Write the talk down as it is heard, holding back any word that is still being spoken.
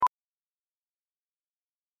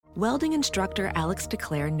Welding instructor Alex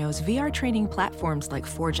DeClaire knows VR training platforms like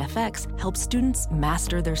Forge FX help students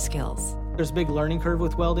master their skills. There's a big learning curve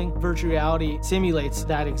with welding. Virtual reality simulates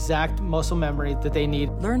that exact muscle memory that they need.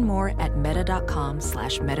 Learn more at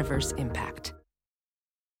meta.com/metaverseimpact.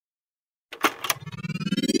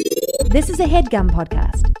 This is a HeadGum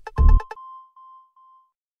podcast.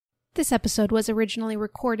 This episode was originally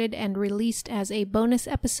recorded and released as a bonus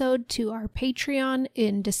episode to our Patreon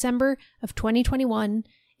in December of 2021.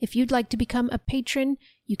 If you'd like to become a patron,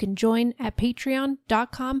 you can join at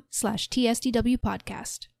patreon.com/TSDW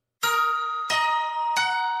podcast.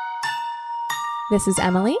 This is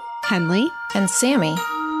Emily, Henley, And Sammy.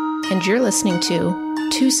 And you're listening to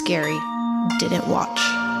Too Scary Didn't Watch.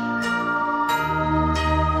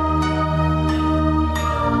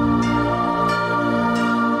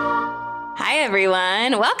 Hi,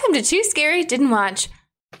 everyone. Welcome to Too Scary Didn't Watch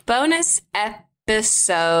bonus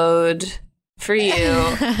episode for you,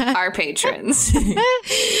 our patrons.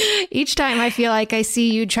 Each time I feel like I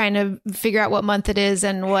see you trying to figure out what month it is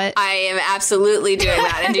and what... I am absolutely doing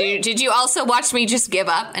that. And did you also watch me just give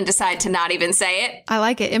up and decide to not even say it? I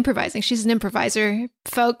like it. Improvising. She's an improviser,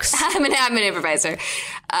 folks. I'm an improviser.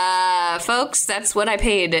 Folks, that's what I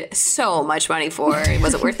paid so much money for.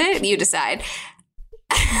 Was it worth it? You decide.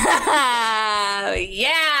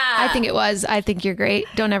 Yeah. I think it was. I think you're great.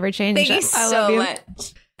 Don't ever change. Thank you I so love you. much.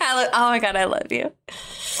 Oh my God, I love you.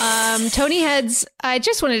 Tony Heads, I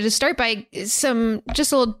just wanted to start by just a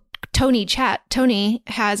little Tony chat. Tony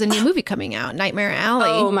has a new movie coming out, Nightmare Alley.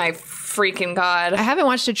 Oh my freaking God. I haven't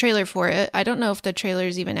watched a trailer for it. I don't know if the trailer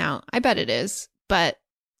is even out. I bet it is. But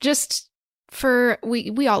just for,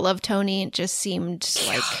 we all love Tony. It just seemed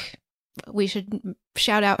like we should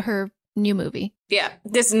shout out her new movie. Yeah,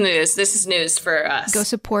 this is news. This is news for us. Go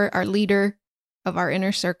support our leader of our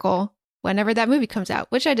inner circle whenever that movie comes out,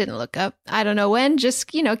 which I didn't look up. I don't know when. Just,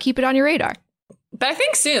 keep it on your radar. But I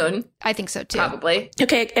think soon. I think so, too. Probably.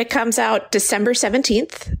 Okay, it comes out December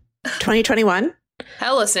 17th, 2021.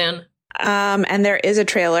 Hella soon. And there is a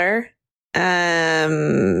trailer.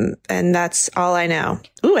 And that's all I know.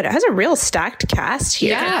 Ooh, it has a real stacked cast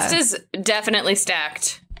here. The cast is definitely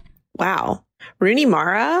stacked. Wow. Rooney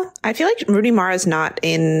Mara? I feel like Rooney Mara's not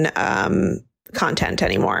in content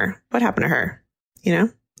anymore. What happened to her?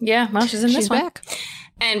 Yeah, well, she's in this one. Back.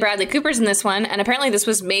 And Bradley Cooper's in this one. And apparently this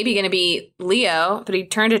was maybe going to be Leo, but he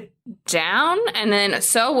turned it down. And then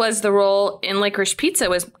so was the role in Licorice Pizza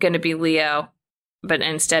was going to be Leo, but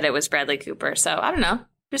instead it was Bradley Cooper. So I don't know.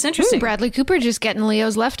 Just interesting. Bradley Cooper just getting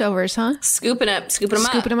Leo's leftovers, huh? Scooping them up.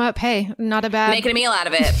 Scooping them up. Hey, not a bad... Making a meal out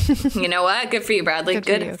of it. You know what? Good for you, Bradley.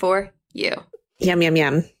 Good for you. Yum, yum,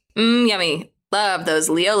 yum. Yummy. Love those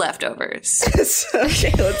Leo leftovers.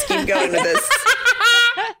 Okay, let's keep going with this.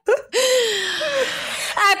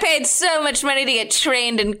 I paid so much money to get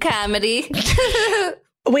trained in comedy.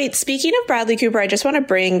 Wait, speaking of Bradley Cooper, I just want to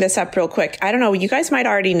bring this up real quick. I don't know, you guys might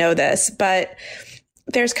already know this, but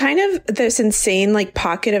there's kind of this insane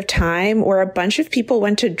pocket of time where a bunch of people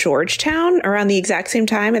went to Georgetown around the exact same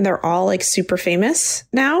time, and they're all super famous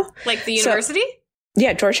now. Like the university?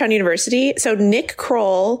 Yeah, Georgetown University. So Nick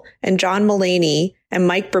Kroll and John Mulaney and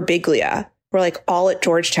Mike Birbiglia were all at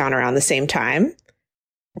Georgetown around the same time.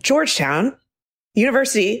 Georgetown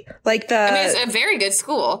University, it's a very good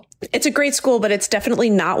school. It's a great school, but it's definitely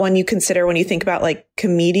not one you consider when you think about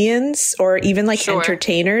comedians or even Sure.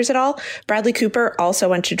 entertainers at all. Bradley Cooper also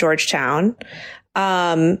went to Georgetown.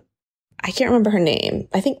 I can't remember her name.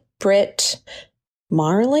 I think Britt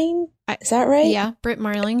Marling. Is that right? Yeah, Britt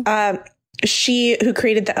Marling. She who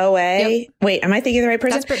created the OA. Yep. Wait, am I thinking of the right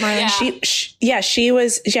person? That's Britt Marling. Yeah. She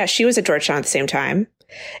was at Georgetown at the same time.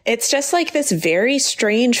 It's just this very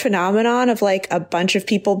strange phenomenon of a bunch of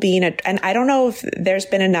people being and I don't know if there's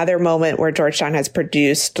been another moment where Georgetown has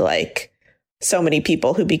produced so many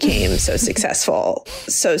people who became so successful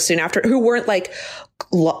so soon after, who weren't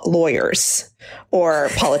lawyers or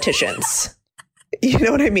politicians. You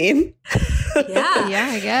know what I mean? Yeah. Yeah,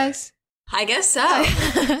 I guess. I guess so.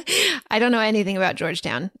 I don't know anything about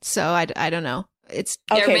Georgetown, so I don't know. It's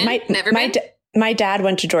okay. Never been? My dad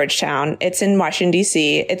went to Georgetown. It's in Washington,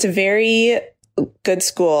 D.C. It's a very good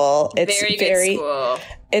school. It's very good school.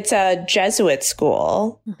 It's a Jesuit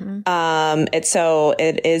school. Mm-hmm.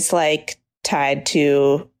 It is tied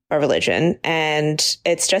to a religion, and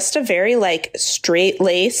it's just a very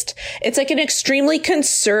straight-laced. It's an extremely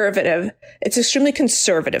conservative. It's an extremely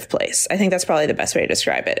conservative place. I think that's probably the best way to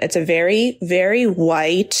describe it. It's a very, very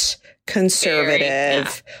white,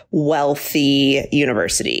 conservative, wealthy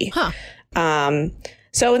university. Huh.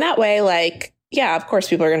 So in that way, yeah, of course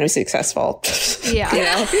people are going to be successful. Yeah. You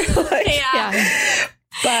know? Yeah.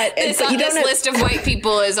 But This list of white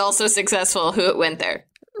people is also successful who went there.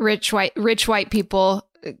 Rich white people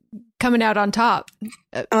coming out on top.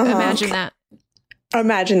 Imagine that.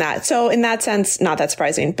 Imagine that. So in that sense, not that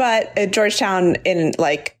surprising. But at Georgetown, in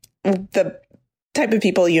like the type of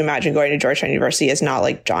people you imagine going to Georgetown University is not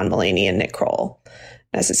like John Mulaney and Nick Kroll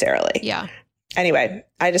necessarily. Yeah. Anyway,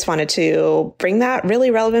 I just wanted to bring that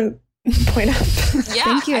really relevant point up. Yeah,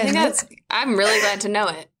 Thank you. I'm really glad to know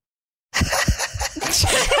it.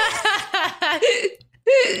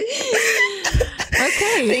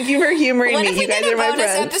 Okay. Thank you for humoring What me. if we You guys did are a my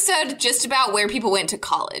bonus friends. episode just about where people went to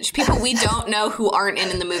college? People we don't know who aren't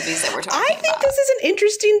in the movies that we're talking about. I think this is an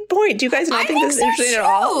interesting point. Do you guys not think this is so interesting at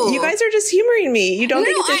all? too. You guys are just humoring me. You don't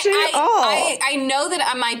think it's interesting at all. I know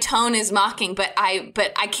that my tone is mocking, but I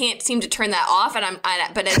can't seem to turn that off, and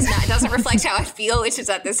but it's not. It doesn't reflect how I feel, which is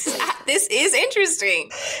that this is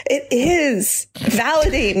interesting. It is.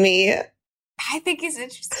 Validate me. I think it's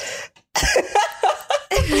interesting.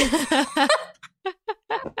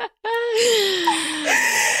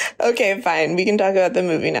 Okay, fine. We can talk about the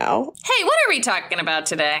movie now. Hey, what are we talking about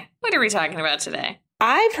today?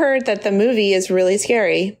 I've heard that the movie is really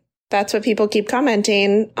scary. That's what people keep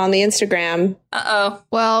commenting on the Instagram. Uh-oh.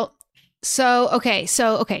 Well, so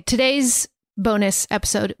today's bonus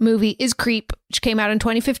episode movie is Creep, which came out in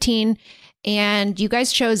 2015, and you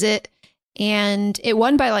guys chose it, and it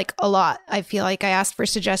won by like a lot. I feel like I asked for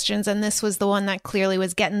suggestions, and this was the one that clearly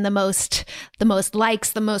was getting the most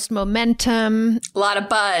likes, the most momentum, A lot of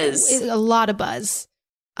buzz. a lot of buzz.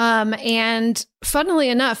 And funnily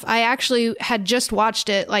enough, I actually had just watched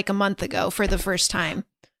it like a month ago for the first time.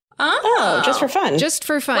 Oh, just for fun. Just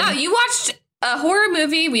for fun. Wow, you watched a horror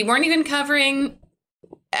movie we weren't even covering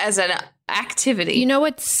as an activity. You know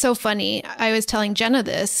what's so funny? I was telling Jenna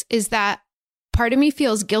this, is that part of me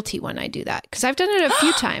feels guilty when I do that, because I've done it a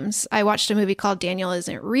few times. I watched a movie called Daniel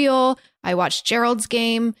Isn't Real. I watched Gerald's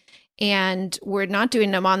Game, and we're not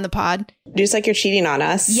doing them on the pod. Just like you're cheating on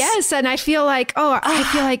us. Yes, and I feel like,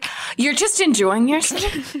 You're just enjoying yourself.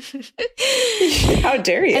 How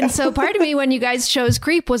dare you? and so part of me, when you guys chose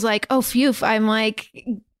Creep, was like, oh, phew, I'm like,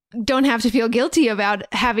 don't have to feel guilty about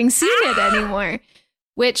having seen it anymore.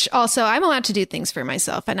 Which also, I'm allowed to do things for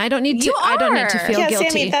myself, and I don't need to. I don't need to feel yeah, guilty.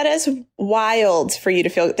 Sammy, that is wild for you to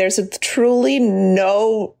feel. There's truly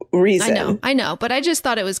no reason. I know, but I just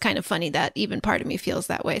thought it was kind of funny that even part of me feels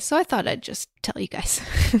that way. So I thought I'd just tell you guys.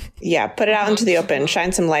 Yeah, put it out into the open.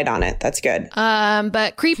 Shine some light on it. That's good.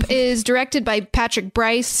 But Creep is directed by Patrick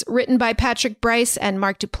Bryce, written by Patrick Bryce and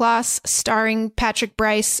Mark Duplass, starring Patrick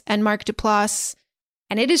Bryce and Mark Duplass,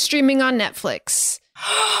 and it is streaming on Netflix.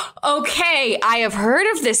 Okay, I have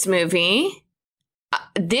heard of this movie.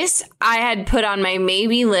 This I had put on my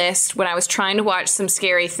maybe list when I was trying to watch some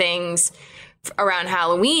scary things around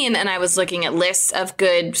Halloween, and I was looking at lists of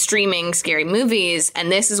good streaming scary movies,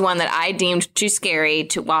 and this is one that I deemed too scary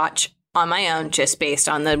to watch on my own, just based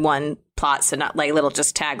on the one plot, so not like little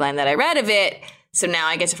just tagline that I read of it. So now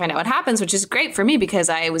I get to find out what happens, which is great for me because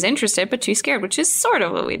I was interested but too scared, which is sort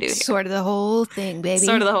of what we do here. Sort of the whole thing, baby.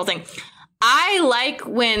 Sort of the whole thing. I like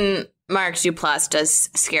when Mark Duplass does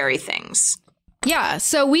scary things. Yeah,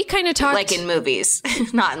 so we kind of talked... Like in movies,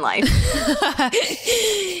 not in life.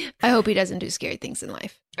 I hope he doesn't do scary things in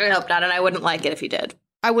life. I hope not, and I wouldn't like it if he did.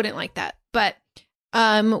 I wouldn't like that. But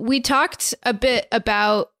we talked a bit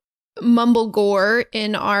about mumble gore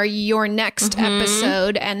in our Your Next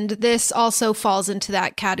episode, and this also falls into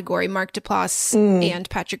that category. Mark Duplass and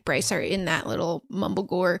Patrick Bryce are in that little mumble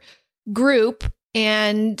gore group.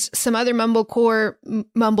 And some other mumble gore,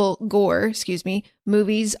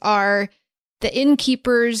 movies are The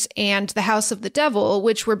Innkeepers and The House of the Devil,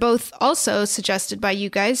 which were both also suggested by you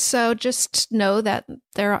guys. So just know that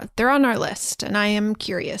they're on our list, and I am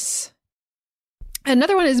curious.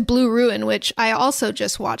 Another one is Blue Ruin, which I also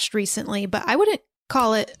just watched recently, but I wouldn't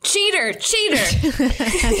call it cheater.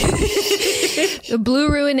 The Blue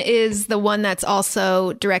Ruin is the one that's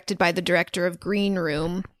also directed by the director of Green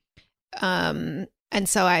Room. And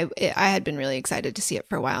so I had been really excited to see it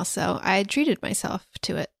for a while, so I treated myself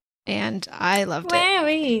to it, and I loved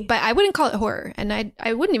it. But I wouldn't call it horror, and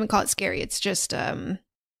I wouldn't even call it scary. It's just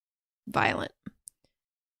violent.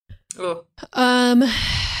 Ooh.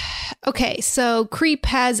 Okay, so Creep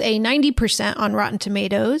has a 90% on Rotten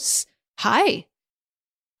Tomatoes. High.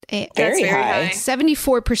 Very high.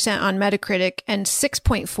 74% on Metacritic and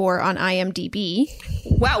 6.4 on IMDb.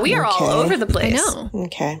 Wow, we are all over the place. I know.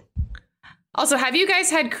 Okay. Also, have you guys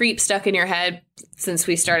had Creep stuck in your head since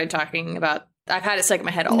we started talking about... I've had it stuck in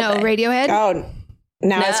my head all day. No, Radiohead? Oh,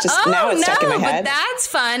 Now it's stuck in my head. But that's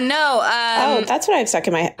fun. No. That's what I've stuck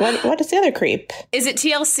in my head. What is the other creep? Is it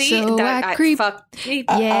TLC? So I creep. Creep.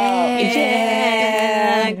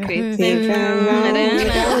 Yeah. Creep.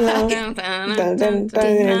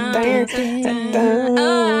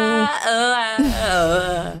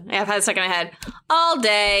 I've had it stuck in my head all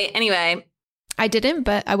day. Anyway. I didn't,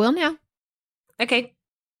 but I will now. Okay.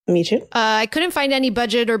 Me too. I couldn't find any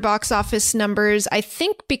budget or box office numbers. I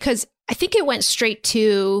think it went straight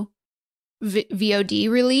to VOD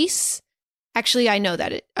release. Actually, I know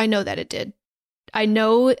that it did. I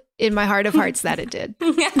know in my heart of hearts that it did.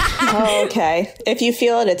 Oh, okay. If you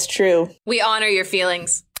feel it, it's true. We honor your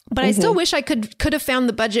feelings. But I still wish I could have found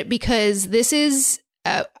the budget, because this is,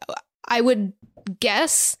 I would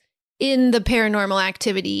guess, in the Paranormal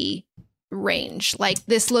Activity range. Like,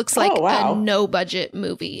 this looks like a no budget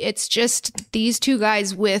movie. It's just these two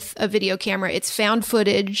guys with a video camera. It's found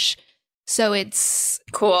footage. So it's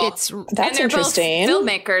cool. That's they're interesting. Both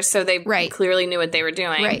filmmakers, so they clearly knew what they were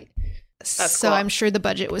doing. Right. That's so cool. I'm sure the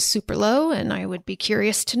budget was super low, and I would be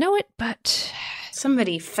curious to know it, but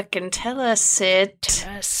somebody fucking tell us it.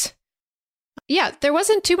 Yes. Yeah, there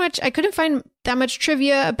wasn't too much. I couldn't find that much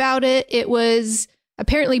trivia about it. It was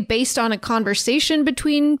apparently based on a conversation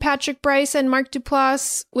between Patrick Brice and Mark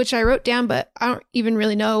Duplass, which I wrote down, but I don't even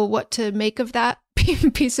really know what to make of that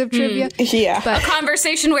piece of trivia. Yeah. But a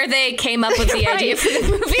conversation where they came up with the idea for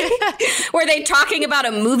the movie. Were they talking about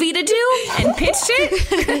a movie to do and pitched it?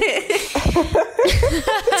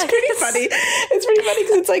 It's pretty funny. It's pretty funny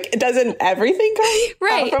because it's like, doesn't everything come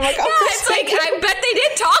from a conversation? Yeah, it's like, I bet they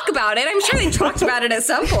did talk about it. I'm sure they talked about it at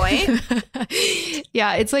some point.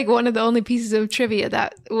 Yeah, it's like one of the only pieces of trivia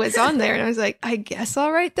that was on there. And I was like, I guess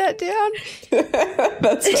I'll write that down.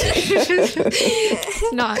 That's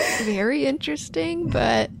It's not very interesting,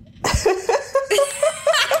 but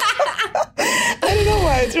I don't know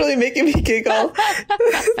why it's really making me giggle.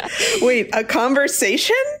 Wait, a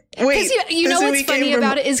conversation? Wait, because you know what's funny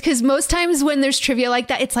about it is because most times when there's trivia like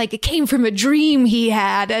that, it's like it came from a dream he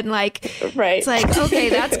had, and like it's like, okay,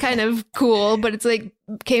 that's kind of cool, but it's like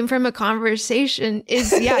came from a conversation is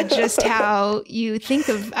just how you think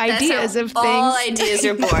of ideas of things. All ideas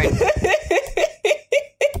are born.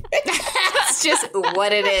 That's just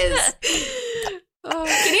what it is.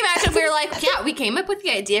 Can you imagine if we were like, yeah, we came up with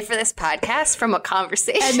the idea for this podcast from a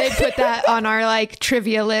conversation. And they put that on our like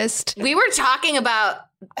trivia list. We were talking about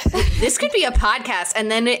this could be a podcast,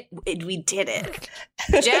 and then we did it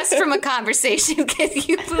just from a conversation. Can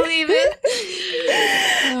you believe it?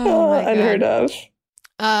 Unheard of.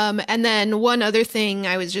 And then one other thing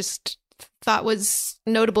I was just thought was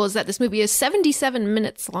notable is that this movie is 77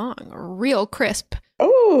 minutes long, real crisp.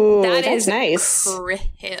 Oh, that's nice.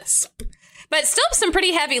 Crisp. But still some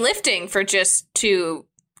pretty heavy lifting for just two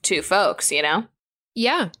folks, you know?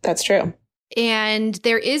 Yeah. That's true. And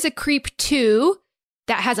there is a Creep 2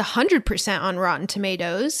 that has 100% on Rotten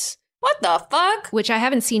Tomatoes. What the fuck? Which I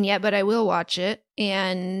haven't seen yet, but I will watch it.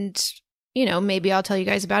 And, you know, maybe I'll tell you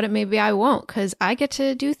guys about it. Maybe I won't, because I get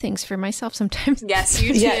to do things for myself sometimes. Yes,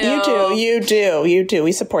 you do. Yeah, you do.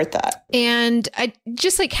 We support that. And I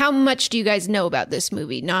just like, how much do you guys know about this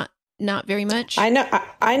movie? Not very much. I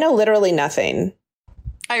know literally nothing.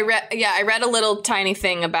 I read a little tiny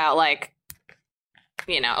thing about like,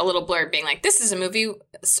 you know, a little blurb being like, this is a movie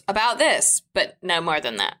about this, but no more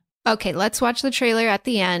than that. Okay, let's watch the trailer at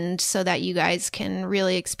the end so that you guys can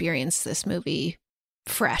really experience this movie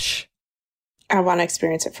fresh. I want to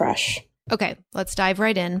experience it fresh. Okay, let's dive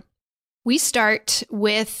right in. We start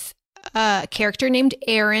with a character named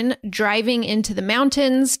Aaron driving into the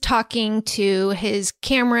mountains, talking to his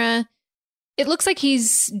camera. It looks like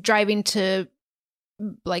he's driving to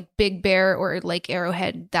like Big Bear or Lake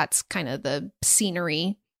Arrowhead. That's kind of the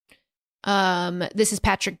scenery. This is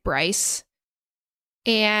Patrick Brice.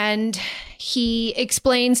 And he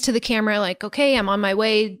explains to the camera like, okay, I'm on my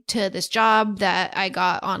way to this job that I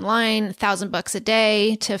got online, $1,000 a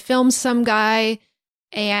day to film some guy.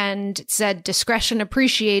 And it said discretion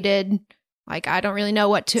appreciated. Like, I don't really know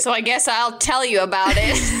what to. So I guess I'll tell you about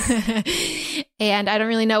it. And I don't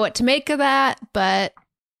really know what to make of that, but,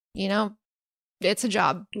 you know, it's a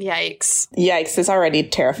job. Yikes. It's already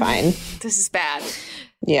terrifying. This is bad.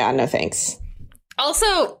 Yeah, no thanks.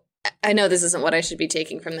 Also, I know this isn't what I should be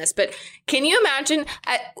taking from this, but can you imagine,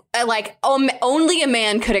 like, only a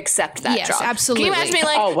man could accept that job? Yes, absolutely. Can you imagine me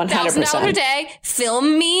like, $1,000 a day,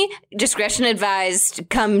 film me, discretion advised,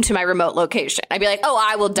 come to my remote location? I'd be like, oh,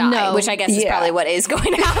 I will die, which I guess is probably what is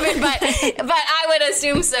going to happen, but I would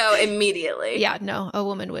assume so immediately. Yeah, no, a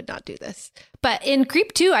woman would not do this. But in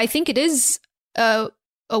Creep 2, I think it is a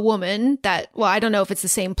a woman that, well, I don't know if it's the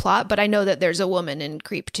same plot, but I know that there's a woman in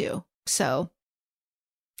Creep 2. So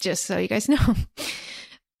just so you guys know.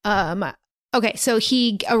 Okay, so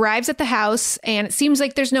he arrives at the house and it seems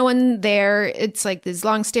like there's no one there. It's like these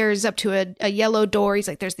long stairs up to a yellow door. He's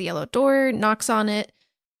like, there's the yellow door, knocks on it.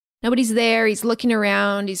 Nobody's there. He's looking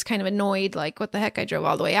around. He's kind of annoyed, like, what the heck? I drove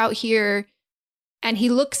all the way out here. And he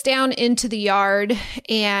looks down into the yard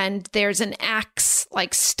and there's an axe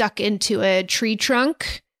like stuck into a tree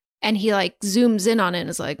trunk. And he like zooms in on it and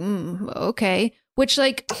is like, okay. Which,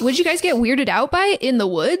 like, would you guys get weirded out by it in the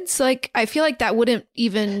woods? Like, I feel like that wouldn't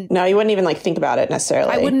even... No, you wouldn't even, like, think about it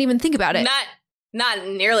necessarily. I wouldn't even think about it. Not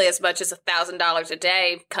nearly as much as $1,000 a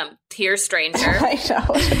day. Come here, stranger. I know.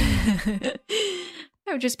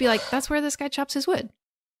 I would just be like, that's where this guy chops his wood.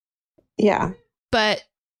 Yeah. But,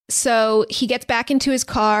 so he gets back into his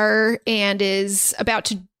car and is about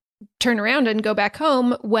to turn around and go back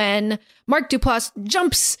home when Mark Duplass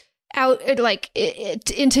jumps out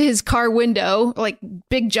into his car window, like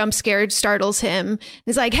big jump scare, startles him.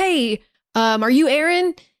 He's like, hey, are you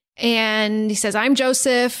Aaron? And he says, I'm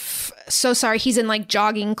Joseph. So sorry. He's in like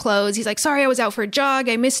jogging clothes. He's like, sorry, I was out for a jog.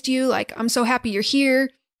 I missed you. Like, I'm so happy you're here.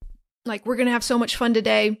 Like, we're going to have so much fun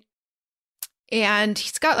today. And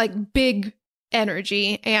he's got like big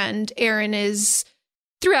energy. And Aaron is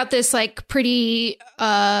throughout this like pretty,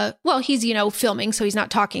 well, he's, filming, so he's not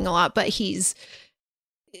talking a lot, but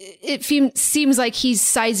it seems like he's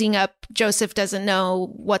sizing up. Joseph doesn't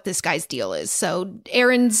know what this guy's deal is. So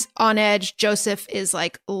Aaron's on edge. Joseph is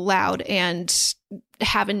like loud and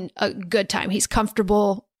having a good time. He's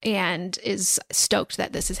comfortable and is stoked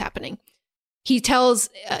that this is happening.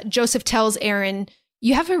 Joseph tells Aaron,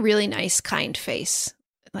 you have a really nice, kind face.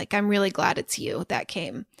 Like, I'm really glad it's you that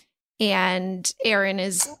came. And Aaron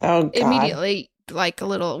is immediately like a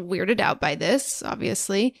little weirded out by this,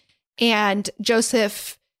 obviously. And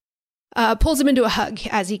Joseph pulls him into a hug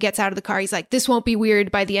as he gets out of the car. He's like, this won't be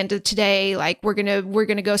weird by the end of today. Like, we're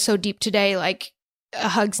gonna go so deep today. Like, a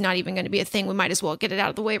hug's not even going to be a thing. We might as well get it out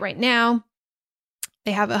of the way right now.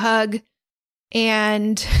 They have a hug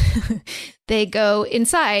and they go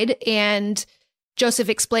inside and Joseph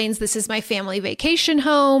explains, this is my family vacation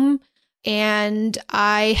home and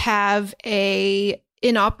I have a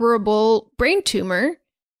inoperable brain tumor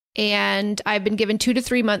and I've been given 2 to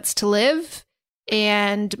 3 months to live.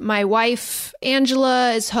 And my wife,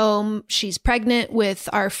 Angela, is home. She's pregnant with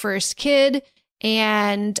our first kid.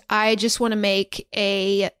 And I just want to make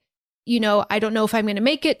I don't know if I'm going to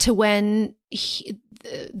make it to when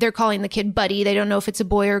they're calling the kid Buddy. They don't know if it's a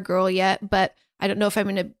boy or girl yet, but I don't know if I'm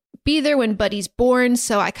going to be there when Buddy's born.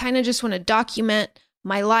 So I kind of just want to document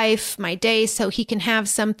my life, my day, so he can have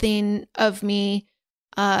something of me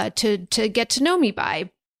to get to know me by.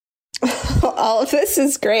 All of this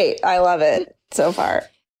is great. I love it so far.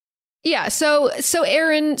 Yeah. So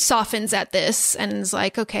Aaron softens at this and is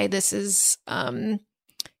like, okay, this is, a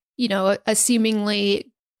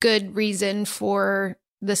seemingly good reason for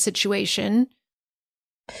the situation.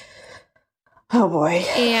 Oh boy.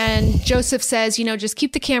 And Joseph says, just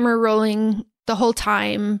keep the camera rolling the whole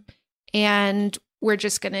time. And we're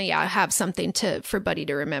just going to, have something for Buddy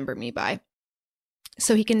to remember me by.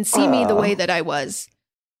 So he can see me the way that I was.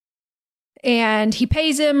 And he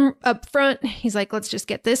pays him up front. He's like, let's just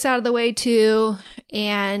get this out of the way too.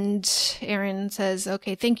 And Aaron says,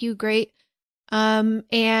 okay, thank you. Great.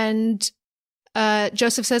 And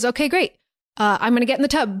Joseph says, okay, great. I'm going to get in the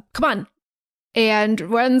tub. Come on. And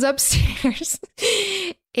runs upstairs.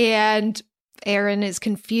 And Aaron is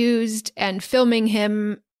confused and filming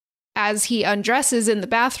him as he undresses in the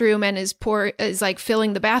bathroom and is like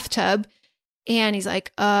filling the bathtub. And he's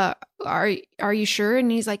like, are you sure?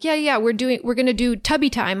 And he's like, yeah, we're going to do tubby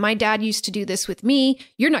time. My dad used to do this with me.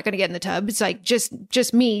 You're not going to get in the tub. It's like,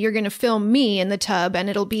 just me. You're going to film me in the tub. And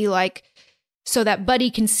it'll be like, so that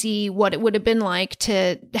Buddy can see what it would have been like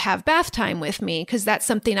to have bath time with me. Cause that's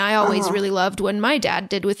something I always really loved when my dad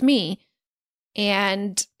did with me.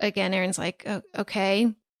 And again, Aaron's like,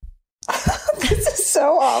 okay. This is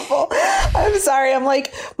so awful. I'm sorry. I'm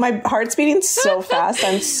like, my heart's beating so fast.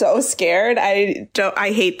 I'm so scared. I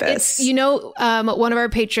hate this. One of our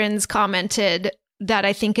patrons commented that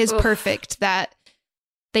I think is perfect, that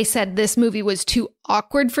they said this movie was too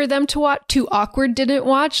awkward for them to watch. Too awkward didn't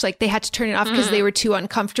watch. Like, they had to turn it off because they were too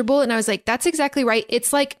uncomfortable. And I was like, that's exactly right.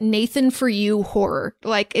 It's like Nathan For You horror,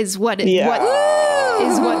 like, is what the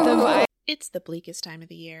vibe. It's the bleakest time of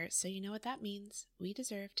the year, so you know what that means. We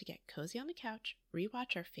deserve to get cozy on the couch,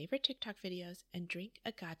 rewatch our favorite TikTok videos, and drink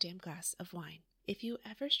a goddamn glass of wine. If you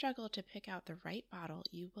ever struggle to pick out the right bottle,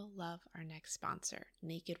 you will love our next sponsor,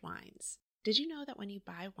 Naked Wines. Did you know that when you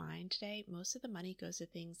buy wine today, most of the money goes to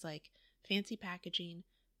things like fancy packaging,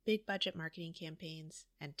 big budget marketing campaigns,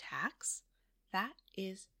 and tax? That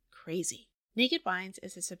is crazy. Naked Wines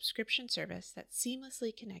is a subscription service that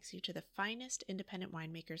seamlessly connects you to the finest independent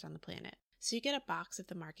winemakers on the planet. So you get a box of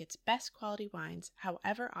the market's best quality wines,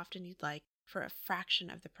 however often you'd like, for a fraction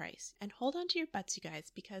of the price. And hold on to your butts, you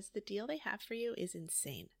guys, because the deal they have for you is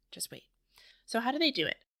insane. Just wait. So how do they do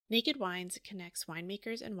it? Naked Wines connects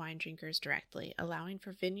winemakers and wine drinkers directly, allowing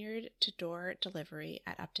for vineyard-to-door delivery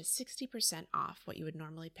at up to 60% off what you would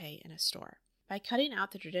normally pay in a store. By cutting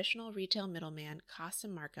out the traditional retail middleman costs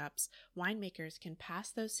and markups, winemakers can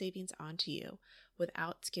pass those savings on to you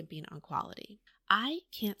without skimping on quality. I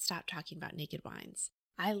can't stop talking about Naked Wines.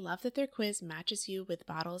 I love that their quiz matches you with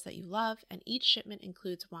bottles that you love, and each shipment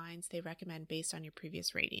includes wines they recommend based on your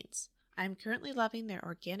previous ratings. I'm currently loving their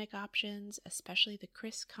organic options, especially the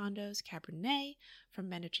Chris Condos Cabernet from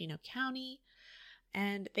Mendocino County.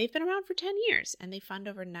 And they've been around for 10 years, and they fund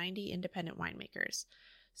over 90 independent winemakers.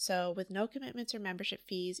 So with no commitments or membership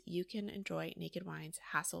fees, you can enjoy Naked Wines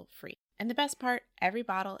hassle-free. And the best part, every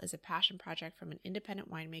bottle is a passion project from an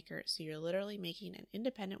independent winemaker, so you're literally making an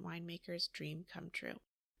independent winemaker's dream come true.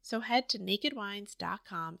 So head to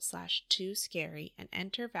nakedwines.com/tooscary and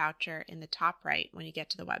enter voucher in the top right when you get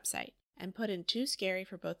to the website. And put in Too Scary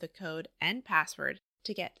for both the code and password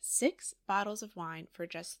to get 6 bottles of wine for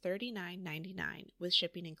just $39.99 with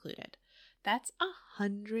shipping included. That's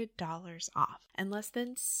 $100 off and less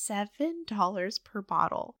than $7 per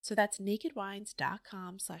bottle. So that's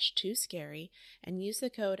nakedwines.com/tooscary and use the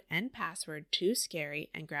code and password TOOSCARY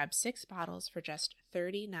and grab 6 bottles for just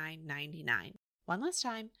 $39.99. One last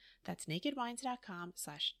time, that's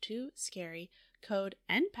nakedwines.com/tooscary, code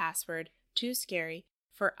and password TOOSCARY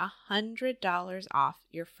for $100 off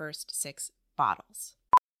your first 6 bottles.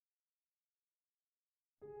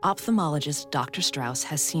 Ophthalmologist Dr. Strauss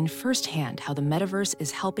has seen firsthand how the metaverse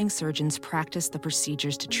is helping surgeons practice the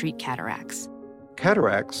procedures to treat cataracts.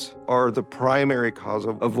 Cataracts are the primary cause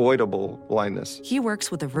of avoidable blindness. He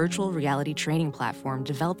works with a virtual reality training platform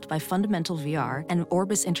developed by Fundamental VR and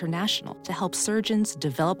Orbis International to help surgeons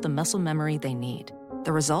develop the muscle memory they need.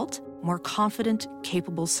 The result? More confident,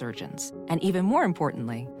 capable surgeons. And even more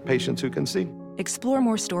importantly, patients who can see. Explore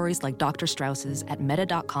more stories like Dr. Strauss's at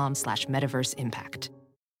meta.com/metaverseimpact.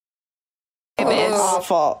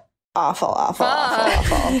 Awful.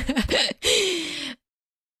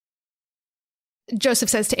 Joseph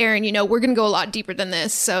says to Aaron, we're going to go a lot deeper than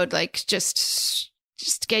this. So like, just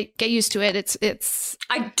get used to it. It's.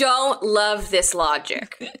 I don't love this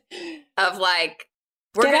logic of like,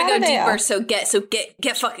 we're going to go deeper. So get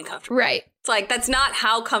fucking comfortable. Right. It's like, that's not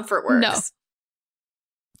how comfort works.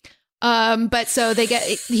 No. But so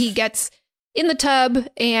he gets in the tub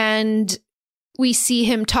and we see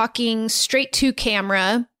him talking straight to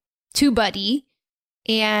camera to Buddy,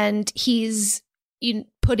 and he's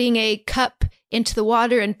putting a cup into the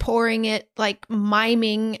water and pouring it, like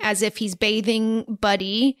miming as if he's bathing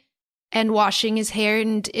Buddy and washing his hair.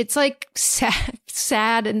 And it's like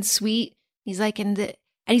sad and sweet. He's like, and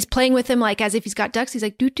he's playing with him like as if he's got ducks. He's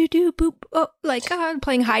like, do, boop. Oh, like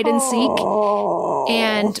playing hide and seek.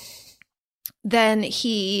 And then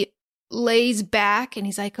he lays back and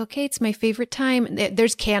he's like, okay, it's my favorite time. And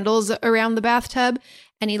there's candles around the bathtub.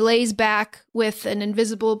 And he lays back with an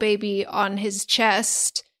invisible baby on his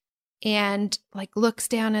chest and like looks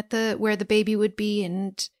down at where the baby would be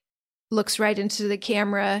and looks right into the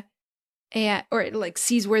camera or like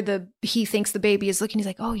sees where he thinks the baby is looking. He's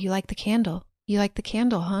like, oh, you like the candle? You like the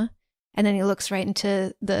candle, huh? And then he looks right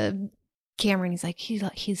into the camera and he's like,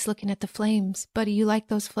 he's looking at the flames. Buddy, you like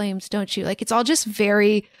those flames, don't you? Like, it's all just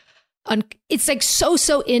very, it's like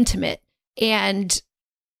so intimate and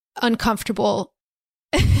uncomfortable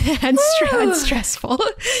and stressful.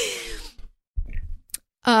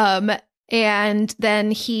 And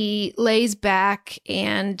then he lays back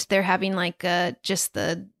and they're having like just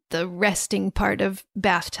the resting part of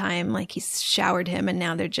bath time. Like he's showered him and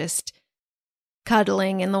now they're just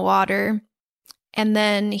cuddling in the water. And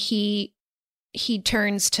then he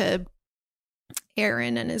turns to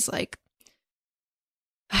Aaron and is like,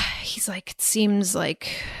 he's like, it seems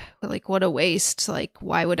like what a waste. Like,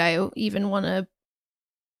 why would I even want to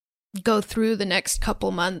go through the next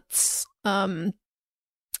couple months?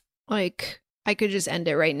 Like, I could just end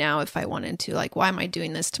it right now if I wanted to. Like, why am I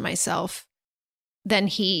doing this to myself? Then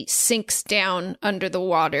he sinks down under the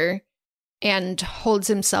water and holds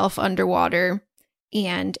himself underwater.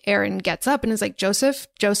 And Aaron gets up and is like, Joseph.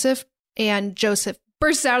 And Joseph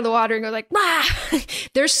bursts out of the water and goes like, ah!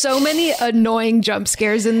 There's so many annoying jump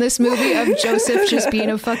scares in this movie of Joseph just being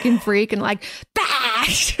a fucking freak and like, bah!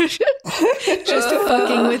 Just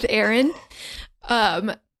fucking with Aaron.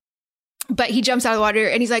 But he jumps out of the water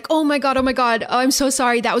and he's like, oh my God, oh, I'm so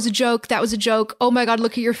sorry. That was a joke. Oh my God,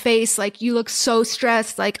 look at your face. Like, you look so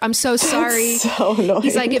stressed. Like, I'm so sorry. That's so annoying.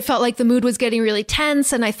 He's like, it felt like the mood was getting really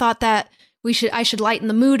tense. And I thought that I should lighten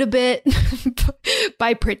the mood a bit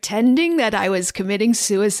by pretending that I was committing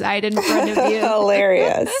suicide in front of you.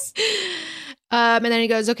 Hilarious. And then he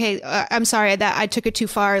goes, okay, I'm sorry that I took it too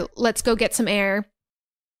far. Let's go get some air.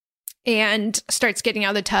 And starts getting out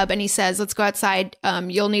of the tub. And he says, let's go outside.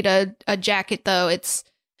 You'll need a jacket, though.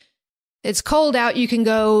 It's cold out. You can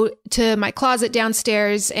go to my closet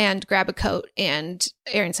downstairs and grab a coat. And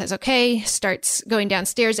Aaron says, okay, starts going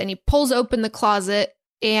downstairs. And he pulls open the closet.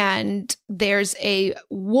 And there's a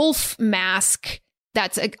wolf mask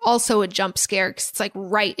that's also a jump scare because it's like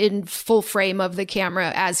right in full frame of the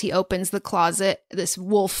camera as he opens the closet. This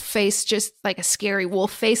wolf face, just like a scary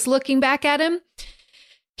wolf face looking back at him.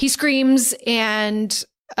 He screams and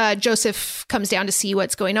Joseph comes down to see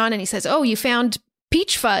what's going on. And he says, oh, you found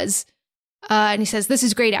Peach Fuzz. And he says, this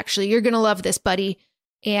is great, actually. You're going to love this, buddy.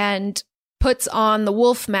 And puts on the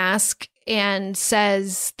wolf mask and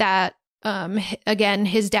says that again,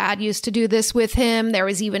 his dad used to do this with him. There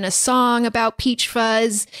was even a song about Peach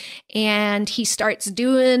Fuzz, and he starts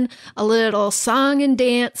doing a little song and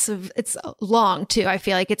dance. It's long too. I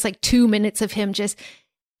feel like it's like 2 minutes of him just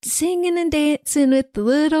singing and dancing with the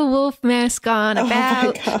little wolf mask on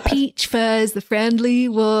about Peach Fuzz, the friendly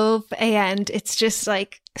wolf. And it's just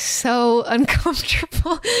like so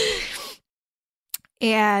uncomfortable.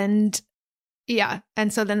 And yeah.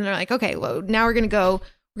 And so then they're like, okay, well, now we're going to go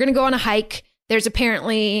on a hike. There's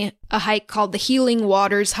apparently a hike called the Healing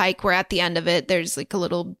Waters hike, where at the end of it, there's like a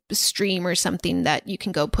little stream or something that you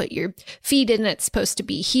can go put your feet in. It's supposed to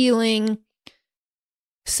be healing.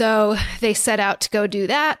 So they set out to go do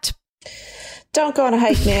that. Don't go on a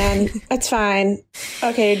hike, man. That's fine.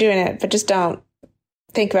 Okay, you're doing it, but just don't.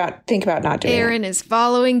 Think about not doing it. Aaron is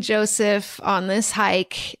following Joseph on this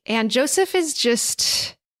hike, and Joseph is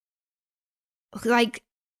just like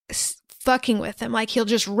fucking with him. Like, he'll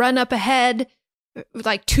just run up ahead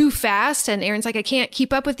like too fast, and Aaron's like, I can't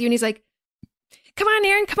keep up with you. And he's like, come on,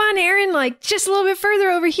 Aaron, like just a little bit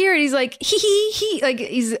further over here. And he's like, he, like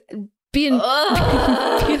he's being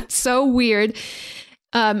so weird.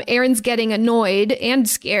 Aaron's getting annoyed and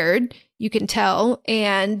scared, you can tell.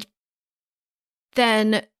 And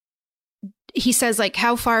then he says, like,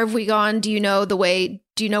 how far have we gone? Do you know the way?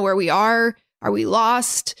 Do you know where we are? Are we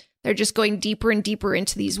lost? They're just going deeper and deeper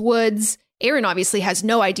into these woods. Aaron obviously has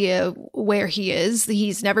no idea where he is.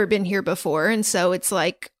 He's never been here before. And so it's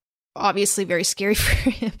like obviously very scary for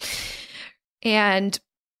him. And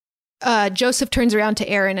Joseph turns around to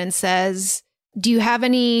Aaron and says, do you have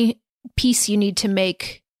any peace you need to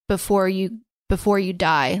make before you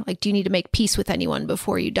die? Like, do you need to make peace with anyone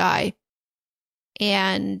before you die?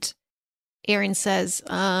 And Aaron says,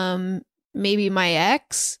 maybe my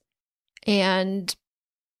ex. And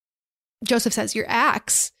Joseph says, your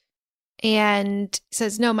axe? And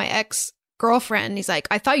says, no, my ex-girlfriend. He's like,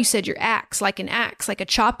 I thought you said your axe, like an axe, like a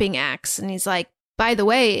chopping axe. And he's like, by the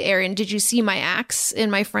way, Aaron, did you see my axe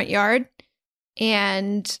in my front yard?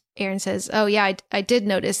 And Aaron says, oh, yeah, I did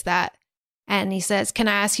notice that. And he says, can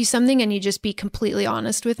I ask you something? And you just be completely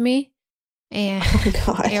honest with me? And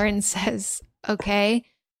Aaron says, okay. And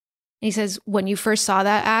he says, when you first saw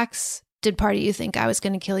that axe, did part of you think I was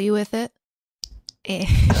going to kill you with it?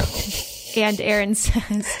 And Aaron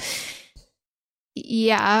says,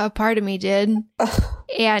 yeah, a part of me did.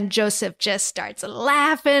 And Joseph just starts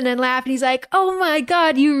laughing and laughing. He's like, oh my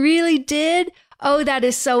God, you really did? Oh, that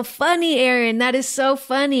is so funny, Aaron. That is so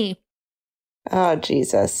funny. Oh,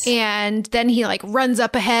 Jesus. And then he like runs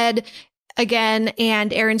up ahead again,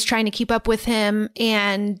 and Aaron's trying to keep up with him,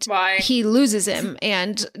 and he loses him.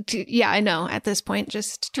 And yeah, I know, at this point,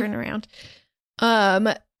 just turn around.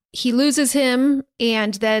 He loses him,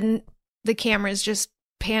 and then the camera's just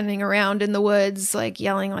panning around in the woods, like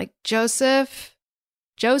yelling like, Joseph,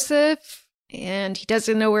 and he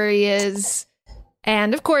doesn't know where he is.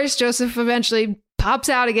 And of course, Joseph eventually pops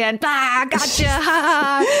out again. Ah, gotcha.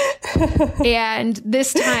 And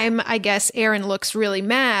this time, I guess Aaron looks really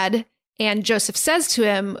mad, and Joseph says to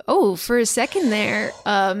him, oh, for a second there,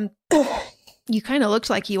 you kind of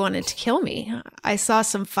looked like you wanted to kill me. I saw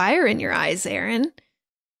some fire in your eyes, Aaron.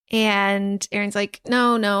 And Aaron's like,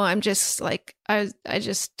 no, I'm just like,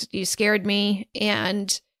 you scared me.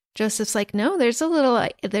 And Joseph's like, no, there's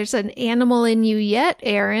an animal in you yet,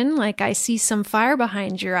 Aaron. Like, I see some fire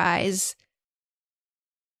behind your eyes.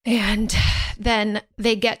 And then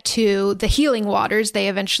they get to the healing waters. They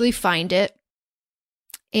eventually find it.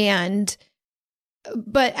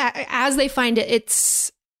 But as they find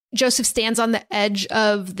it, Joseph stands on the edge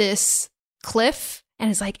of this cliff and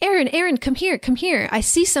is like, Aaron, come here. I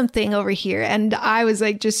see something over here. And I was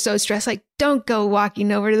like, just so stressed, like, don't go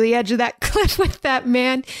walking over to the edge of that cliff with that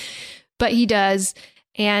man. But he does.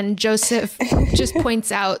 And Joseph just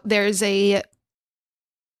points out there's a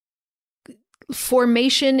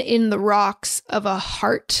formation in the rocks of a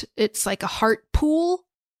heart. It's like a heart pool.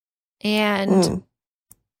 And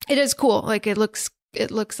it is cool. Like it looks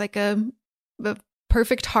like a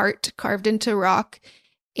perfect heart carved into rock.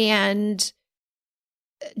 And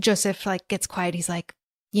Joseph like gets quiet. He's like,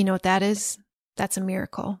 you know what that is? That's a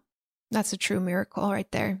miracle. That's a true miracle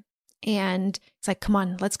right there. And it's like, come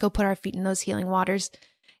on, let's go put our feet in those healing waters.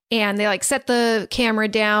 And they like set the camera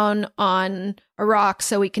down on a rock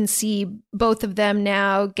so we can see both of them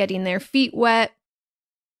now getting their feet wet.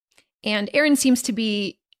 And Aaron seems to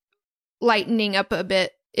be lightening up a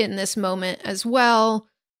bit in this moment as well.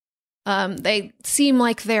 They seem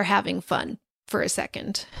like they're having fun for a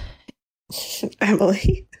second.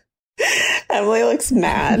 Emily looks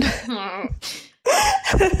mad.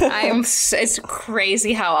 It's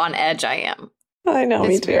crazy how on edge I am. I know, me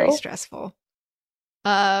too. It's very stressful.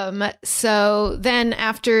 So then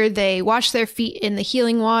after they wash their feet in the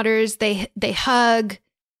healing waters, they hug,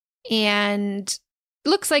 and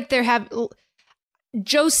looks like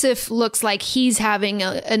Joseph looks like he's having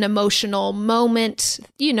an emotional moment,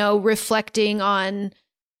 reflecting on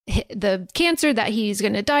the cancer that he's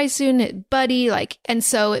going to die soon, buddy, and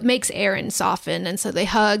so it makes Aaron soften. And so they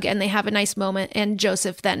hug and they have a nice moment. And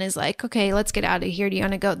Joseph then is like, okay, let's get out of here. Do you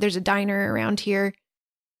want to go? There's a diner around here.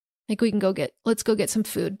 Like let's go get some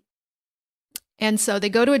food. And so they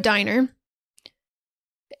go to a diner,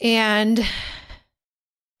 and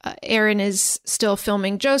Aaron is still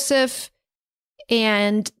filming Joseph.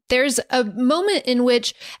 And there's a moment in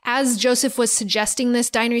which, as Joseph was suggesting this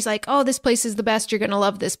diner, he's like, oh, this place is the best. You're going to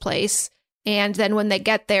love this place. And then when they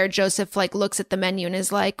get there, Joseph looks at the menu and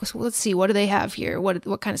is like, let's see, what do they have here? What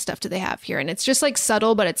kind of stuff do they have here? And it's just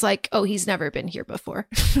subtle, but it's like, oh, he's never been here before.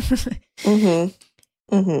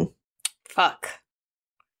 Mm-hmm. Mm-hmm. Fuck.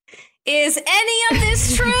 Is any of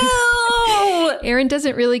this true? Aaron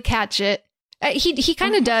doesn't really catch it. He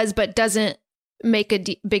kind of does, but doesn't make a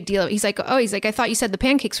big deal. He's like, I thought you said the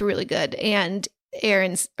pancakes were really good. And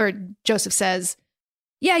Joseph says,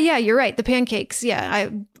 yeah, you're right. The pancakes. Yeah.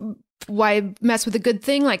 Why mess with a good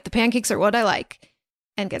thing? Like, the pancakes are what I like.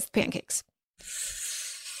 And gets the pancakes.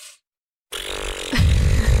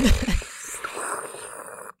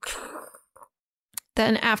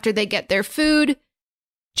 Then after they get their food,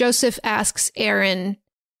 Joseph asks Aaron,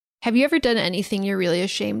 have you ever done anything you're really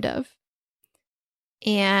ashamed of?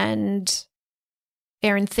 And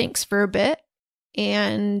Aaron thinks for a bit,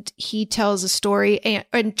 and he tells a story.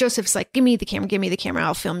 And Joseph's like, give me the camera.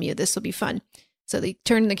 I'll film you. This will be fun. So they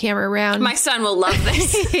turn the camera around. My son will love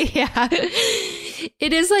this. Yeah.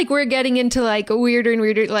 It is we're getting into a weirder and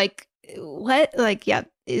weirder, what? Yeah,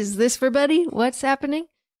 is this for Buddy? What's happening?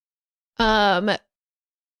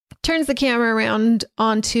 Turns the camera around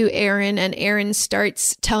onto Aaron, and Aaron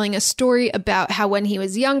starts telling a story about how when he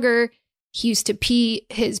was younger, he used to pee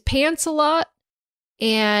his pants a lot.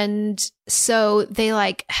 And so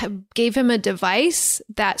they gave him a device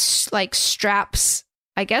that straps,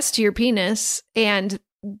 I guess, to your penis. And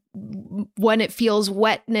when it feels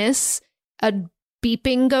wetness, a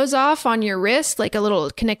beeping goes off on your wrist, a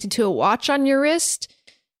little connected to a watch on your wrist.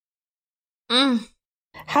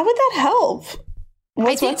 How would that help?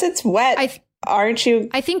 Once it's wet, aren't you?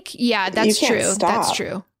 I think, yeah, that's true. Stop. That's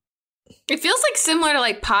true. It feels similar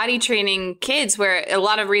to potty training kids, where a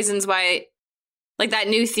lot of reasons why, that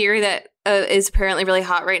new theory that is apparently really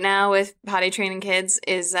hot right now with potty training kids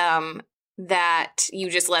is that you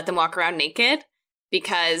just let them walk around naked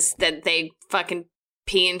because that they fucking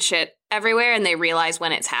pee and shit everywhere and they realize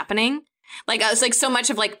when it's happening. It's so much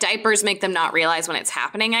of diapers make them not realize when it's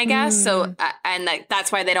happening, I guess. So, and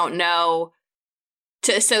that's why they don't know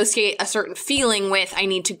to associate a certain feeling with, I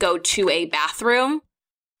need to go to a bathroom.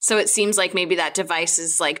 So it seems like maybe that device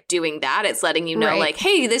is doing that. It's letting you know, right.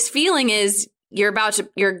 Hey, this feeling is you're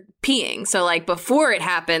peeing. So before it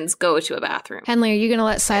happens, go to a bathroom. Henley, are you going to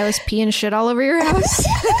let Silas pee and shit all over your house?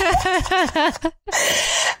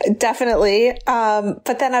 Definitely.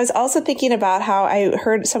 But then I was also thinking about how I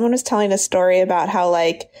heard someone was telling a story about how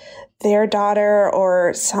their daughter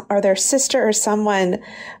or their sister or someone,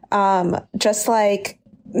 just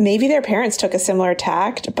maybe their parents took a similar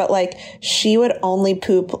tact, but she would only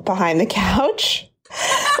poop behind the couch.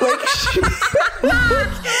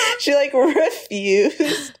 She like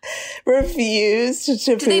refused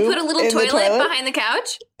to Did they poop put a little in the toilet behind the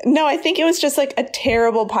couch? No, I think it was just like a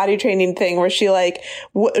terrible potty training thing where she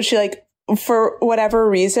for whatever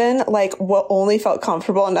reason, like what only felt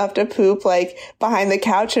comfortable enough to poop like behind the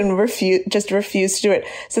couch and refused to do it.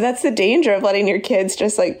 So that's the danger of letting your kids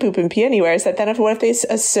just like poop and pee anywhere, is that then what if they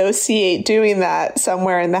associate doing that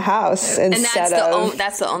somewhere in the house instead of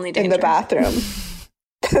that's the only danger. in the bathroom.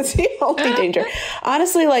 That's the only danger.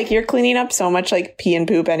 Honestly, like you're cleaning up so much like pee and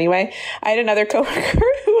poop anyway. I had another coworker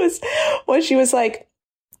she was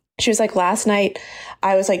like, last night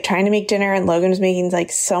I was like trying to make dinner and Logan was making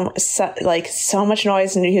like so much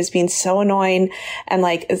noise and he was being so annoying. And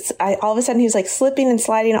like, all of a sudden he was like slipping and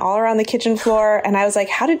sliding all around the kitchen floor. And I was like,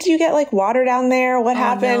 how did you get like water down there? What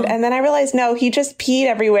happened? No. And then I realized, no, he just peed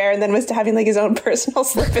everywhere and then was having like his own personal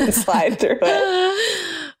slip and slide through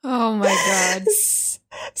it. Oh my God.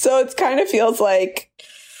 So it kind of feels like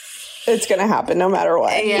it's going to happen no matter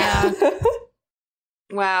what. Yeah.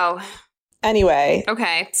 Wow. Anyway.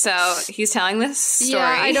 Okay, so he's telling this story. Yeah,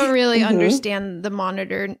 I don't really understand the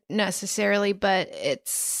monitor necessarily, but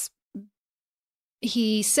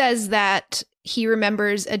he says that he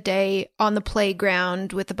remembers a day on the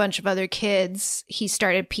playground with a bunch of other kids. He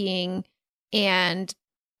started peeing and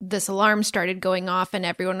this alarm started going off and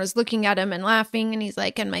everyone was looking at him and laughing. And he's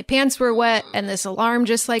like, and my pants were wet and this alarm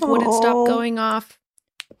just like wouldn't stop going off.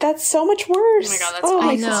 That's so much worse. Oh my God, that's awful.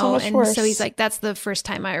 I know. So much and worse. so he's like, that's the first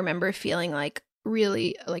time I remember feeling like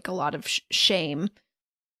really like a lot of shame.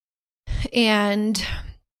 And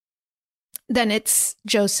then it's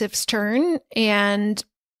Joseph's turn and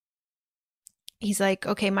he's like,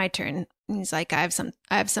 okay, my turn. And he's like, I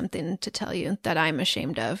have something to tell you that I'm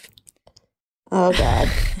ashamed of. Oh God.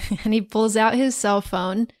 And he pulls out his cell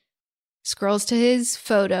phone, scrolls to his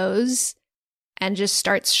photos, and just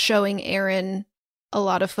starts showing Aaron a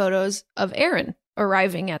lot of photos of Aaron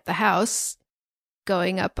arriving at the house,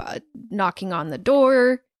 going up, knocking on the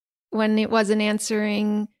door when it wasn't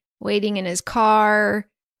answering, waiting in his car,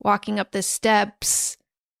 walking up the steps.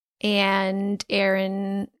 And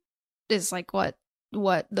Aaron is like, what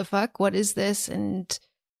the fuck? What is this? And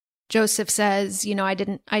Joseph says, I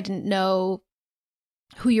didn't know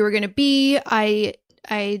who you were going to be. I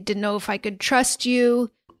didn't know if I could trust you.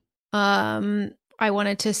 I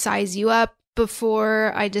wanted to size you up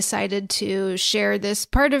before I decided to share this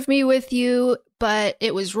part of me with you, but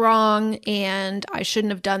it was wrong and I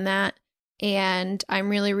shouldn't have done that. And I'm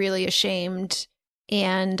really, really ashamed.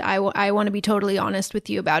 And I want to be totally honest with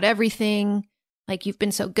you about everything. Like, you've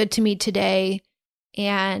been so good to me today.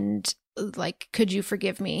 And like, could you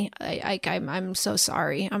forgive me? I'm so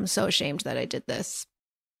sorry. I'm so ashamed that I did this.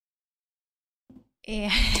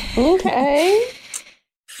 And okay.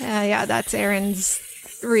 Yeah, that's Aaron's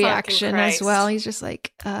reaction as well. He's just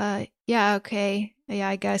like, yeah, okay. Yeah,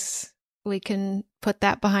 I guess we can put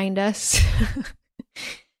that behind us.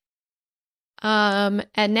 And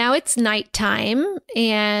now it's nighttime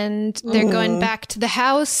and they're going back to the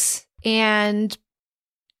house and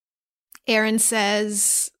Aaron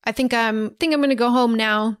says, I think I'm going to go home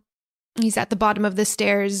now. He's at the bottom of the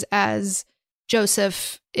stairs as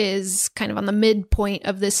Joseph is kind of on the midpoint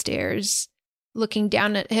of the stairs, looking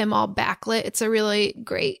down at him all backlit. It's a really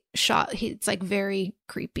great shot. It's like very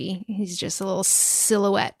creepy. He's just a little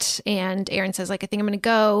silhouette. And Aaron says, like, I think I'm going to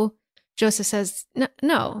go. Joseph says,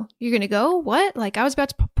 no, you're going to go? What? Like, I was about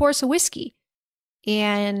to pour some whiskey.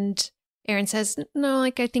 And Aaron says, no,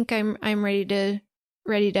 like, I think I'm ready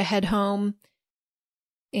to head home.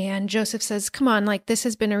 And Joseph says, come on, like, this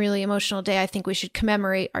has been a really emotional day. I think we should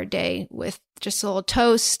commemorate our day with just a little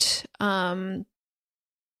toast. And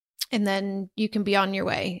then you can be on your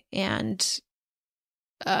way. And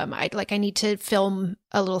I need to film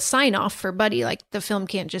a little sign off for Buddy. Like, the film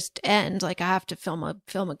can't just end. Like, I have to film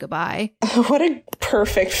a goodbye. What a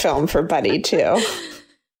perfect film for Buddy too.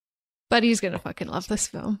 Buddy's gonna fucking love this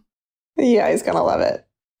film. Yeah, he's gonna love it.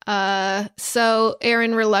 So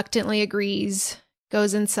Aaron reluctantly agrees,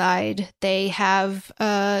 goes inside. They have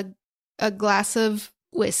a glass of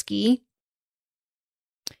whiskey,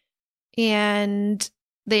 and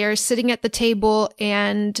they are sitting at the table,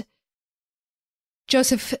 and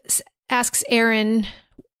Joseph asks Aaron,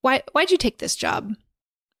 why'd you take this job?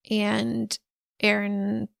 And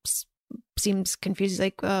Aaron seems confused. He's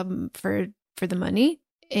like, for the money.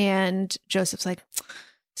 And Joseph's like,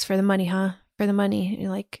 it's for the money, huh? For the money. And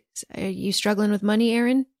you're like, are you struggling with money,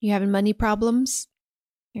 Aaron? You having money problems?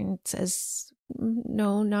 And it says,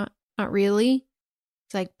 no, not really.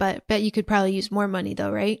 It's like, but bet you could probably use more money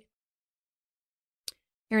though, right?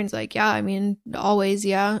 Aaron's like, yeah, I mean, always,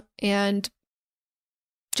 yeah. And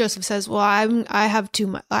Joseph says, well, I have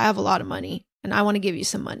a lot of money and I want to give you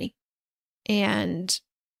some money. And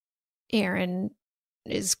Aaron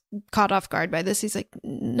is caught off guard by this. He's like,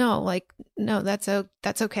 no, that's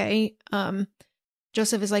okay.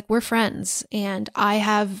 Joseph is like, we're friends and I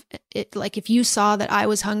have it. Like, if you saw that I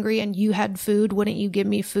was hungry and you had food, wouldn't you give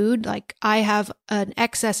me food? Like, I have an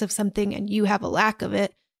excess of something and you have a lack of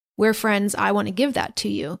it. We're friends. I want to give that to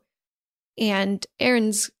you. And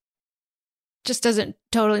Aaron's just doesn't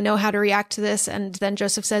totally know how to react to this. And then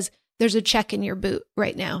Joseph says, there's a check in your boot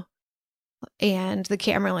right now. And the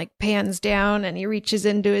camera like pans down and he reaches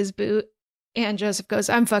into his boot and Joseph goes,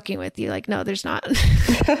 I'm fucking with you. Like, no, there's not.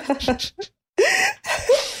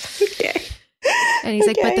 Okay. And he's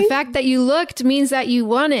like, but the fact that you looked means that you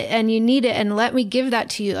want it and you need it. And let me give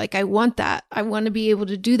that to you. Like, I want that. I want to be able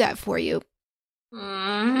to do that for you.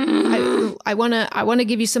 I want to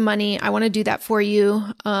give you some money. I want to do that for you.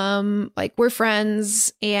 Like, we're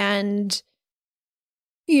friends and,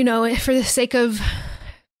 you know, for the sake of,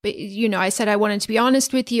 you know, I said I wanted to be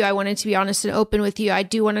honest with you. I wanted to be honest and open with you. I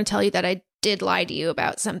do want to tell you that I did lie to you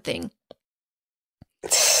about something.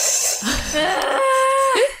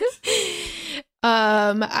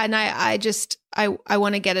 And I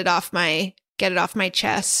want to get it off my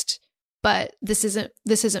chest, but this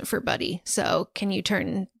isn't for Buddy. So can you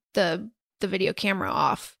turn the video camera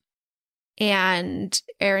off? And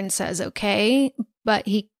Aaron says, okay, but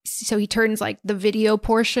he turns like the video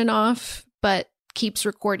portion off, but keeps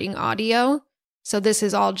recording audio. So this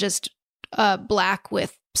is all just black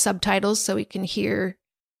with subtitles so we can hear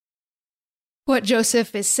what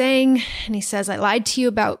Joseph is saying. And he says, I lied to you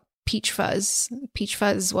about Peach Fuzz. Peach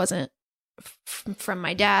Fuzz wasn't from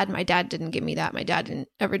my dad. My dad didn't give me that. My dad didn't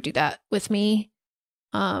ever do that with me.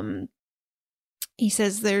 He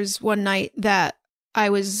says there's one night that I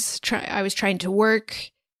was trying to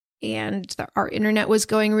work and our internet was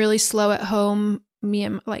going really slow at home. Me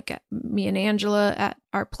and Angela at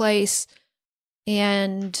our place,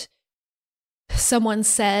 and someone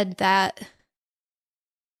said that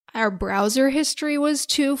our browser history was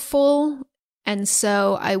too full, and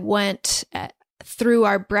so I went through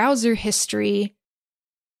our browser history,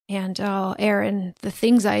 and Aaron, the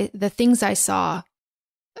things I saw,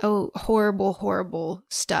 horrible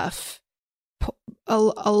stuff, a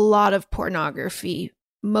lot of pornography.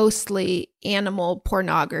 Mostly animal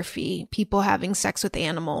pornography, people having sex with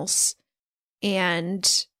animals. And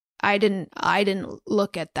I didn't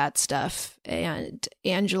look at that stuff. And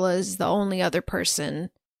Angela is the only other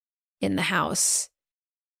person in the house.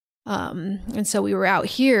 And so we were out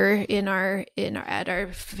here at our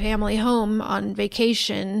family home on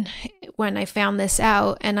vacation when I found this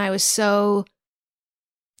out, and I was so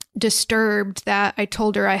disturbed that I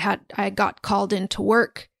told her I got called into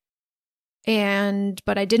work.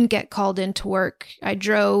 But I didn't get called into work. I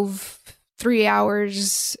drove 3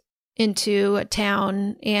 hours into a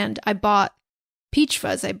town and I bought Peach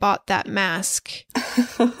Fuzz. I bought that mask.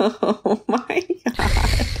 Oh my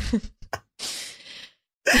God.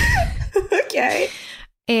 Okay.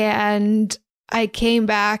 And I came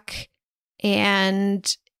back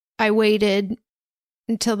and I waited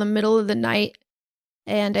until the middle of the night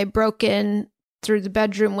and I broke in through the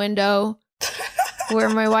bedroom window where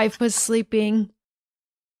my wife was sleeping,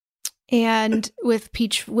 and with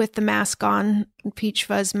the mask on, Peach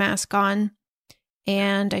Fuzz mask on,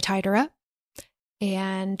 and I tied her up,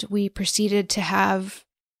 and we proceeded to have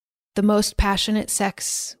the most passionate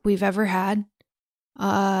sex we've ever had.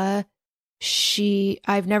 I've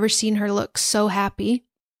never seen her look so happy.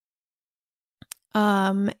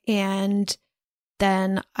 And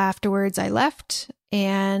then afterwards I left,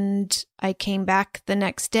 and I came back the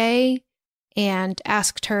next day and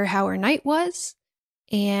asked her how her night was,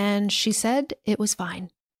 and she said it was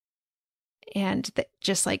fine. And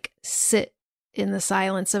just like sit in the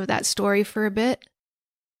silence of that story for a bit.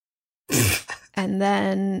 And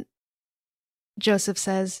then Joseph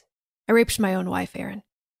says, I raped my own wife, Aaron.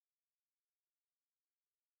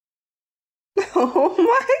 Oh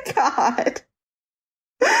my God.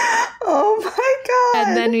 Oh my God.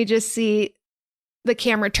 And then we just see the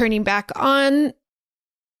camera turning back on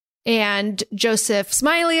and Joseph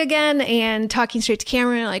smiling again and talking straight to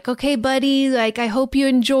camera, like, okay, buddy, like, I hope you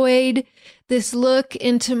enjoyed this look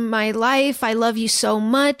into my life. I love you so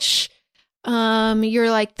much.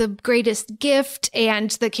 You're like the greatest gift.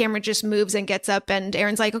 And the camera just moves and gets up and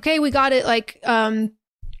Aaron's like, okay, we got it. Like, I'm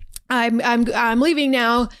leaving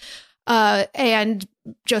now. And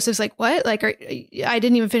Joseph's like, what? Like, I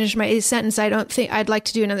didn't even finish my sentence. I don't think I'd like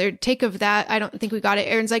to do another take of that. I don't think we got it.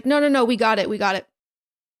 Aaron's like, no, we got it.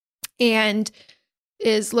 And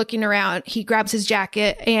is looking around. He grabs his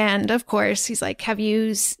jacket, and of course, he's like, "Have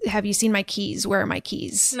you seen my keys? Where are my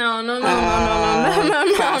keys?" No.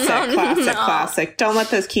 Classic. Don't let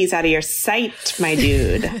those keys out of your sight, my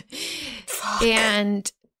dude.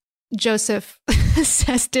 And Joseph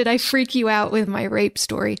says, "Did I freak you out with my rape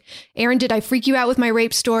story? Aaron, did I freak you out with my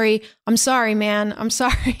rape story? I'm sorry, man. I'm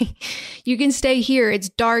sorry. You can stay here. It's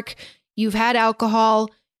dark. You've had alcohol.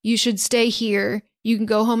 You should stay here. You can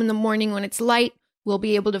go home in the morning when it's light. We'll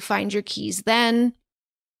be able to find your keys then.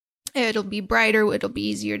 It'll be brighter. It'll be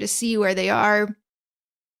easier to see where they are."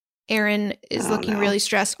 Aaron is looking really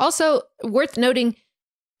stressed. Also, worth noting,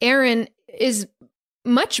 Aaron is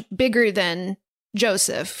much bigger than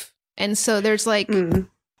Joseph. And so there's like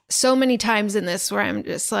so many times in this where I'm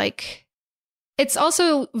just like, it's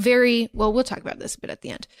also very, well, we'll talk about this a bit at the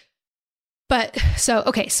end. But so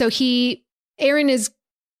Aaron is,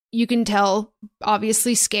 you can tell,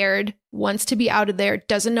 obviously scared, wants to be out of there,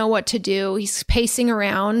 doesn't know what to do. He's pacing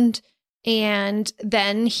around, and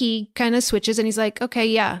then he kind of switches and he's like, okay,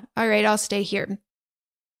 yeah, all right, I'll stay here.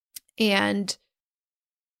 And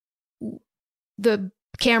the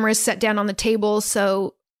camera is set down on the table,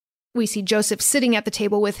 so we see Joseph sitting at the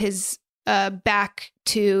table with his back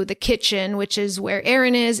to the kitchen, which is where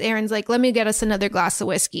Aaron is. Aaron's like, let me get us another glass of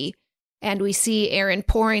whiskey. And we see Aaron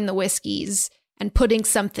pouring the whiskeys and putting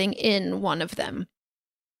something in one of them.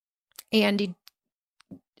 And he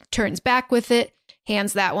turns back with it,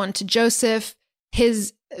 hands that one to Joseph.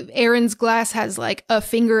 Aaron's glass has like a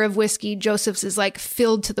finger of whiskey. Joseph's is like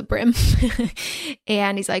filled to the brim.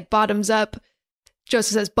 And he's like, bottoms up.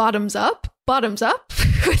 Joseph says, bottoms up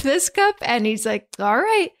with this cup. And he's like, all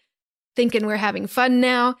right, thinking we're having fun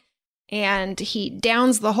now. And he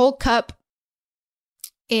downs the whole cup.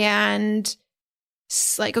 And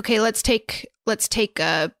it's like, okay, let's take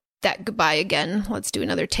that goodbye again. Let's do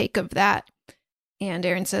another take of that. And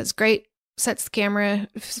Aaron says, great, sets the camera,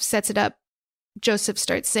 sets it up. Joseph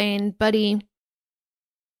starts saying, buddy,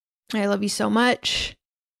 I love you so much.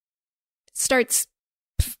 Starts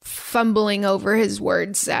fumbling over his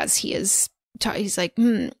words as he is he's like,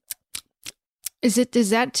 do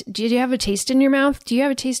you have a taste in your mouth? Do you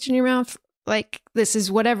have a taste in your mouth? Like, this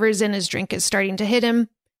is whatever's in his drink is starting to hit him.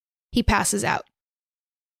 He passes out.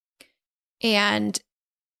 And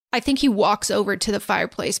I think he walks over to the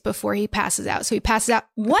fireplace before he passes out. So he passes out.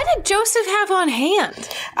 What did Joseph have on hand?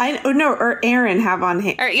 Or Aaron have on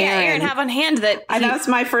hand. Aaron have on hand that. That was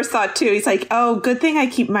my first thought too. He's like, oh, good thing I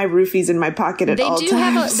keep my roofies in my pocket at all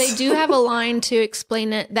times. They do have a line to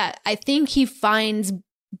explain it that I think he finds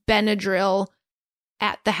Benadryl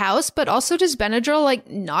at the house, but also does Benadryl like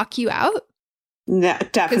knock you out? No,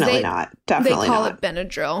 definitely not. Definitely they call not. it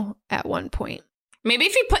Benadryl at one point. Maybe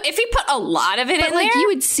if he put a lot of it in like there? You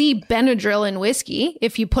would see Benadryl in whiskey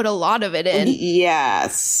if you put a lot of it in.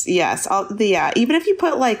 Yes. Even if you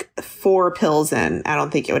put like 4 pills in, I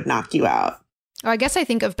don't think it would knock you out. Oh, I guess I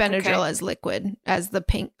think of Benadryl as liquid, as the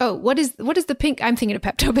pink. Oh, what is the pink? I'm thinking of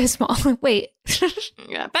Pepto-Bismol. Wait.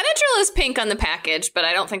 Yeah, Benadryl is pink on the package, but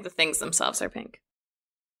I don't think the things themselves are pink.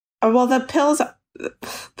 Oh, well, the pills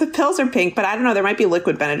are pink, but I don't know. There might be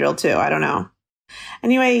liquid Benadryl too. I don't know.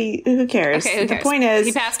 Anyway, who cares? Okay, who cares? The point is,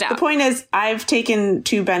 he passed out. The point is, I've taken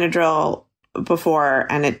 2 Benadryl before,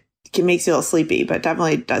 and it makes you a little sleepy, but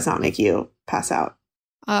definitely does not make you pass out.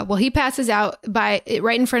 Well, he passes out right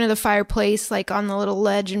in front of the fireplace, like on the little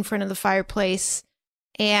ledge in front of the fireplace,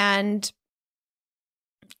 and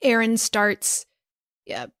Aaron starts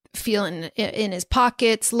feeling in his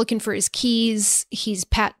pockets, looking for his keys. He's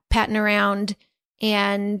patting around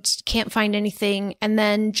and can't find anything. And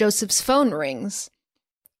then Joseph's phone rings,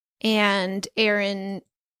 and Aaron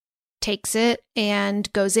takes it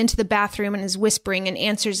and goes into the bathroom and is whispering and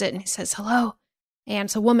answers it. And he says, hello. And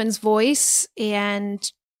it's a woman's voice.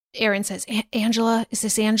 And Aaron says, Angela, is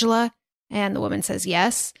this Angela? And the woman says,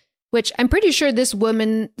 yes, which I'm pretty sure this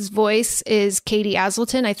woman's voice is Katie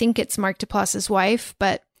Aselton. I think it's Mark Duplass's wife,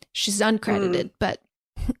 but she's uncredited, but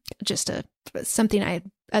just a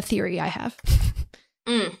theory I have.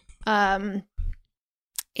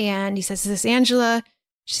 And he says, is this Angela?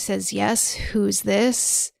 She says, yes. Who's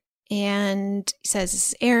this? And he says, this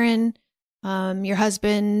is Aaron, your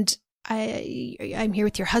husband. I'm here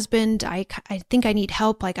with your husband. I think I need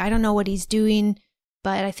help. Like, I don't know what he's doing,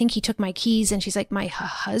 but I think he took my keys. And she's like, my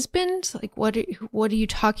husband? Like, what are you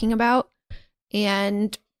talking about?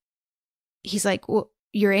 And he's like, well,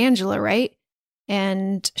 you're Angela, right?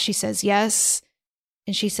 And she says, yes.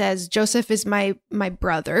 And she says, Joseph is my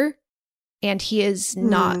brother, and he is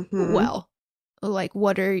not well. Like,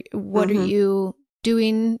 what are you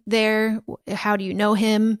doing there? How do you know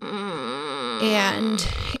him? And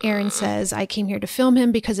Aaron says, I came here to film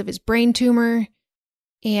him because of his brain tumor.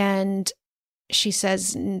 And she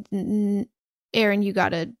says, Aaron, you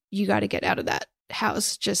gotta get out of that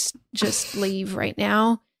house. Just leave right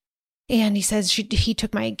now. And he says, he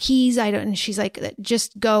took my keys. And she's like,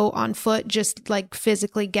 just go on foot. Just like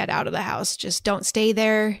physically get out of the house. Just don't stay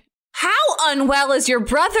there. How unwell is your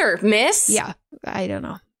brother, miss? Yeah, I don't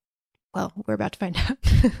know. Well, we're about to find out.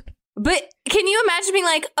 But can you imagine being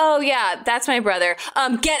like, oh yeah, that's my brother.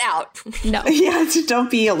 Get out. No. Yeah, don't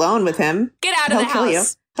be alone with him. Get out of the He'll kill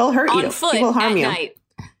house. you. He'll hurt you. On foot He will harm at you. night.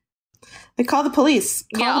 They call the police.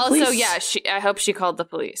 Call the police. I hope she called the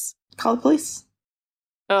police. Call the police.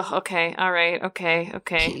 Oh, okay. All right. Okay.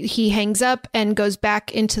 He hangs up and goes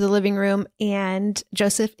back into the living room, and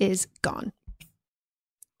Joseph is gone.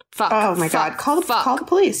 Fuck. Oh my God. Call the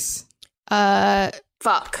police.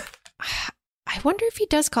 Fuck. I wonder if he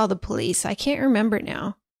does call the police. I can't remember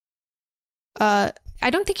now. I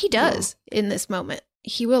don't think he does in this moment.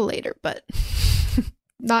 He will later, but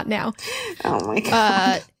not now. Oh my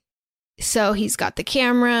God. So he's got the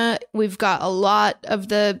camera. We've got a lot of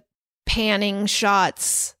the panning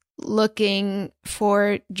shots looking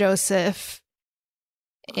for Joseph,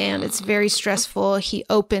 and it's very stressful. He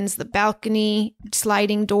opens the balcony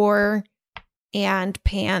sliding door and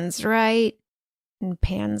pans right and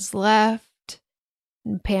pans left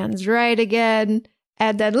and pans right again,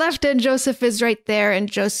 and then left, and Joseph is right there.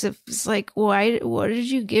 And Joseph is like, what did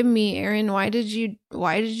you give me, Aaron? Why did you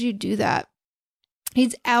do that?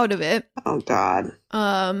 He's out of it. Oh God.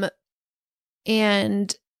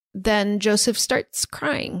 And then Joseph starts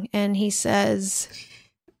crying, and he says,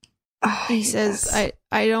 I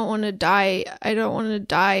don't want to die. I don't want to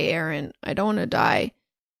die, Aaron. I don't want to die.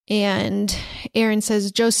 And Aaron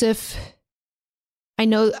says, Joseph, I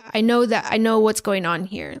know what's going on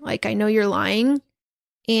here. Like, I know you're lying,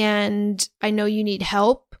 and I know you need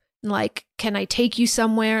help. Like, can I take you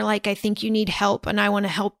somewhere? Like, I think you need help, and I want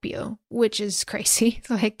to help you, which is crazy.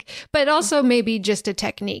 Like, but also maybe just a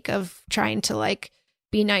technique of trying to like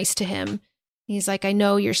be nice to him. He's like, I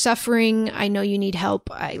know you're suffering. I know you need help.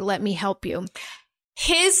 Let me help you.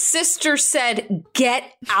 His sister said, get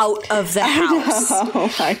out of the house.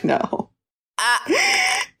 I know.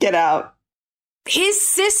 Get out. His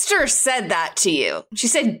sister said that to you. She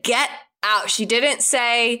said, get out. She didn't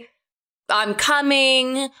say, I'm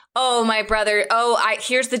coming. Oh, my brother. Oh,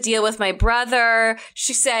 here's the deal with my brother.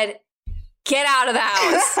 She said, get out of the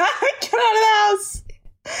house. Get out of the house.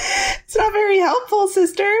 It's not very helpful,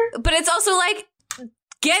 sister. But it's also like,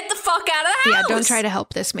 get the fuck out of the house. Yeah, don't try to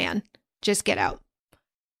help this man. Just get out.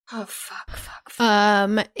 Oh, fuck.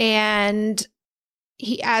 And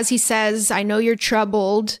as he says, I know you're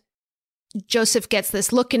troubled. Joseph gets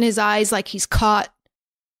this look in his eyes like he's caught,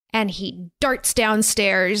 and he darts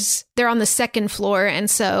downstairs. They're on the second floor, and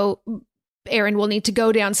so Aaron will need to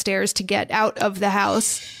go downstairs to get out of the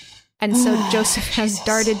house. And so Joseph has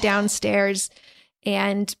darted downstairs,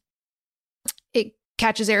 and it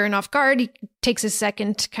catches Aaron off guard. He takes a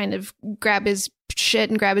second to kind of grab his shit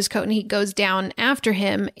and grab his coat, and he goes down after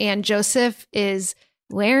him. And Joseph is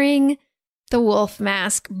wearing the wolf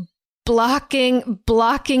mask, blocking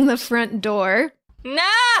the front door. No!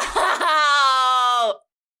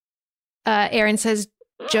 Aaron says,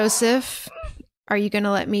 Joseph, are you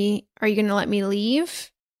gonna let me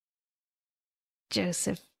leave?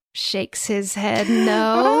 Joseph shakes his head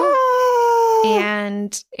no.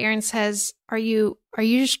 And Aaron says, Are you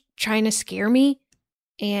just trying to scare me?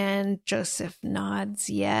 And Joseph nods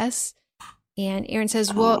yes. And Aaron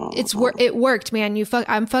says, well, it worked, man.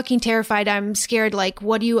 I'm fucking terrified. I'm scared. Like,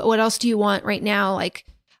 what else do you want right now? Like,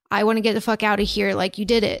 I want to get the fuck out of here. Like, you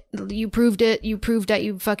did it. You proved it. You proved that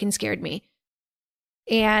you fucking scared me.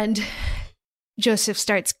 And Joseph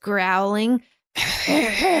starts growling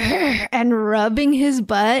and rubbing his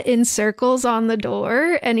butt in circles on the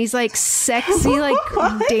door. And he's like sexy, like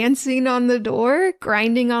dancing on the door,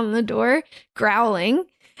 grinding on the door, growling.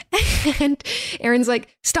 And Aaron's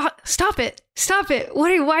like, stop it.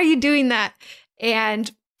 Why are you doing that?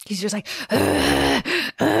 And he's just like,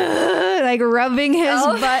 like rubbing his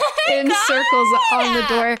butt in circles on the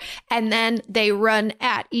door. And then they run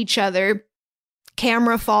at each other.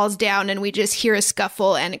 Camera falls down and we just hear a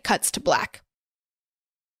scuffle and it cuts to black.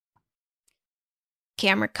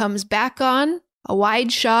 Camera comes back on, a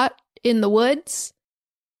wide shot in the woods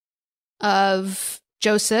of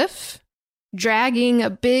Joseph dragging a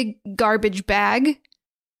big garbage bag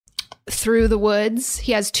through the woods.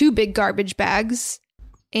 He has 2 big garbage bags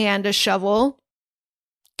and a shovel.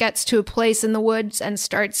 Gets to a place in the woods and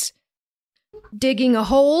starts digging a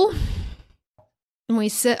hole. And we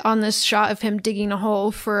sit on this shot of him digging a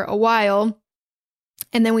hole for a while.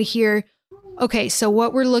 And then we hear, okay, so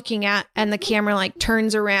what we're looking at, and the camera like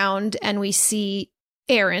turns around and we see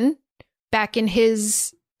Aaron back in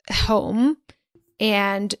his home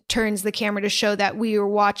and turns the camera to show that we were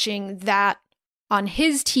watching that on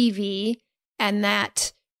his TV and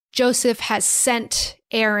that Joseph has sent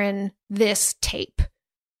Aaron this tape.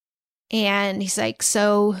 And he's like,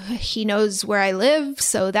 so he knows where I live,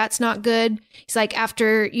 so that's not good. He's like,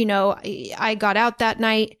 after, I got out that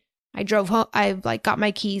night, I drove home, I got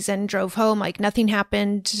my keys and drove home, like nothing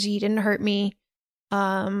happened, he didn't hurt me.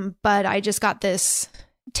 But I just got this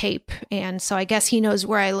tape, and so I guess he knows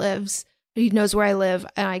where I live,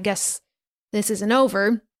 and I guess this isn't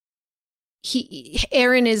over.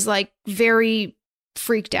 Aaron is like very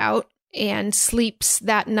freaked out and sleeps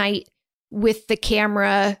that night with the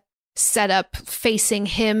camera set up facing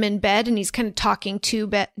him in bed, and he's kind of talking to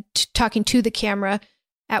the camera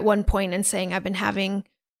at one point and saying, I've been having,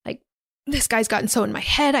 like, this guy's gotten so in my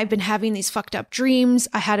head, I've been having these fucked up dreams.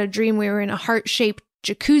 I had a dream we were in a heart-shaped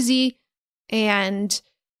jacuzzi, and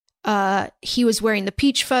he was wearing the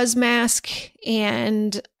peach fuzz mask,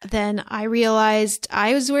 and then I realized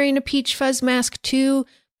I was wearing a peach fuzz mask too,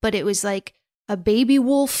 but it was like a baby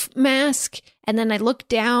wolf mask, and then I looked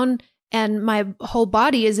down and my whole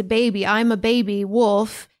body is a baby. I'm a baby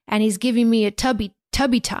wolf, and he's giving me a tubby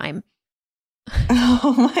time.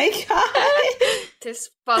 Oh my God. This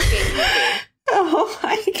fucking movie. Oh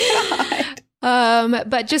my God.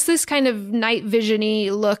 But just this kind of night vision-y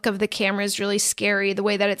look of the camera is really scary. The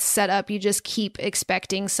way that it's set up, you just keep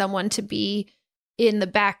expecting someone to be in the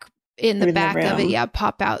back of it. Yeah,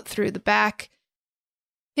 pop out through the back.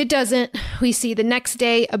 It doesn't. We see the next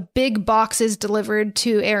day, a big box is delivered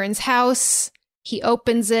to Aaron's house. He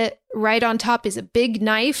opens it. Right on top is a big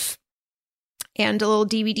knife and a little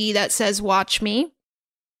DVD that says, "Watch me."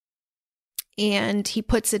 And he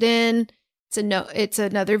puts it in. It's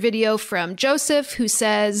another video from Joseph, who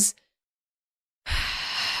says,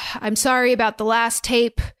 I'm sorry about the last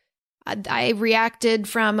tape. I reacted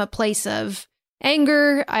from a place of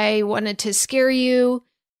anger. I wanted to scare you.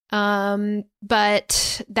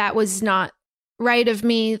 But that was not right of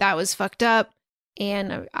me. That was fucked up.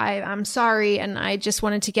 And I'm sorry. And I just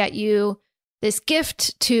wanted to get you this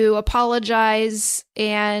gift to apologize.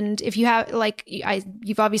 And if you have,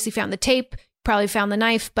 you've obviously found the tape, probably found the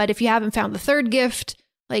knife, but if you haven't found the third gift,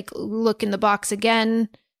 look in the box again.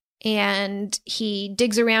 And he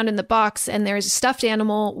digs around in the box, and there's a stuffed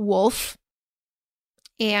animal wolf.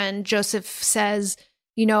 And Joseph says,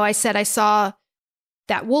 I said I saw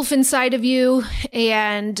that wolf inside of you,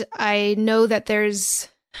 and I know that there's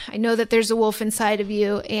a wolf inside of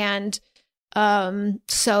you, and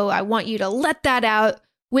so I want you to let that out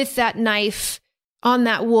with that knife on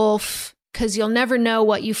that wolf, because you'll never know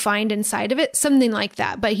what you find inside of it, something like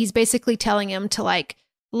that. But he's basically telling him to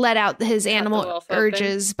let out his animal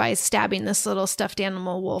urges by stabbing this little stuffed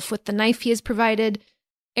animal wolf with the knife he has provided.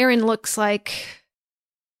 Aaron looks like,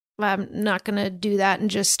 I'm not gonna do that, and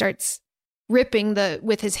just starts ripping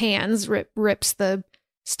with his hands, rips the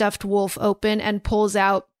stuffed wolf open and pulls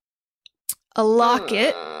out a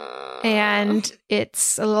locket, and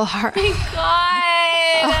it's a little heart, a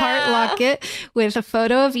heart locket with a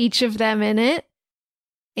photo of each of them in it,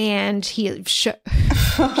 and he shows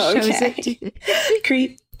it.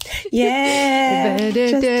 Creep. Yeah.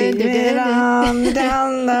 Just leave it on the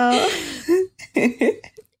down low.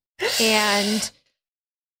 And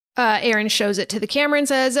Aaron shows it to the camera and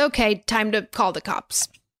says, okay, time to call the cops.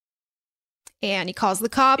 And he calls the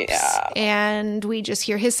cops, and we just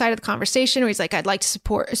hear his side of the conversation where he's like, I'd like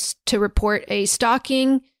to report a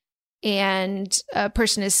stalking, and a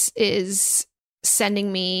person is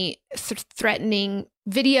sending me threatening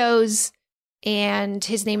videos, and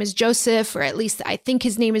his name is Joseph, or at least I think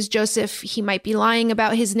his name is Joseph. He might be lying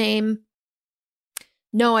about his name.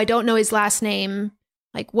 No, I don't know his last name.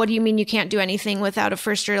 What do you mean you can't do anything without a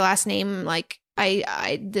first or last name?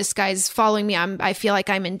 This guy's following me. I feel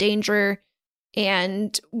like I'm in danger.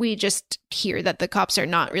 And we just hear that the cops are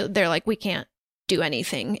not really, they're like, we can't do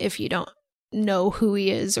anything if you don't know who he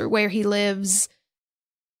is or where he lives.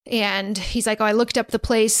 And he's like, I looked up the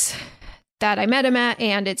place that I met him at,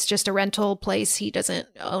 and it's just a rental place. He doesn't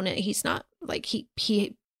own it. He's not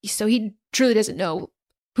so he truly doesn't know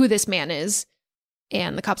who this man is.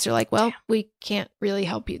 And the cops are like, well, we can't really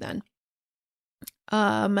help you then.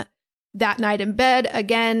 That night in bed,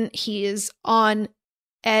 again, he is on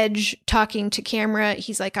edge talking to camera.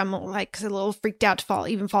 He's like, I'm a little freaked out to fall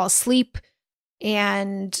asleep.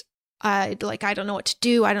 And I don't know what to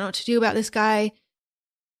do. I don't know what to do about this guy.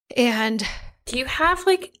 And do you have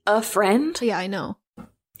a friend? Yeah, I know.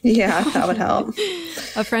 Yeah, that would help.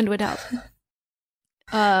 A friend would help.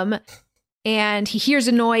 And he hears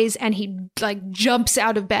a noise and he like jumps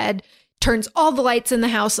out of bed, turns all the lights in the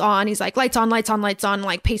house on. He's like, lights on, lights on, lights on,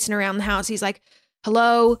 like pacing around the house. He's like,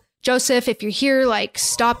 hello, Joseph, if you're here, like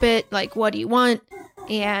stop it. Like, what do you want?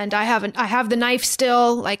 And I have the knife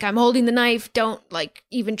still. Like, I'm holding the knife. Don't like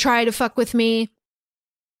even try to fuck with me.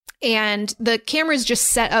 And the camera's just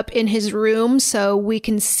set up in his room so we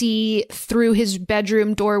can see through his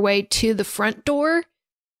bedroom doorway to the front door.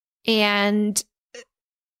 And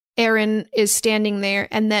Aaron is standing there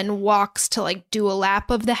and then walks to like do a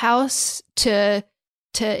lap of the house to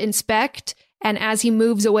inspect. And as he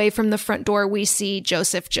moves away from the front door, we see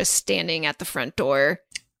Joseph just standing at the front door,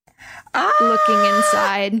 looking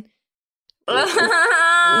inside,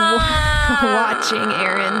 watching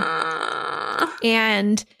Aaron.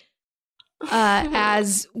 And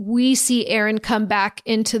as we see Aaron come back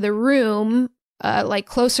into the room, like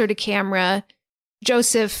closer to camera,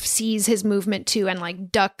 Joseph sees his movement too and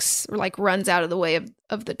like ducks or like runs out of the way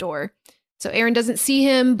of the door. So Aaron doesn't see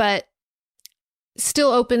him, but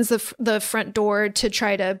still opens the front door to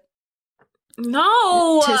try to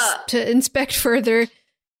to inspect further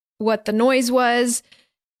what the noise was.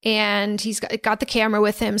 And he's got the camera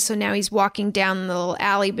with him. So now he's walking down the little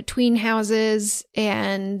alley between houses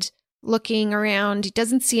and looking around. He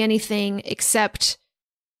doesn't see anything except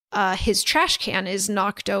his trash can is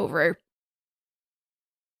knocked over.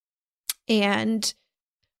 And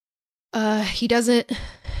he doesn't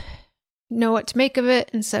know what to make of it.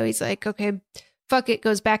 And so he's like, okay, fuck it,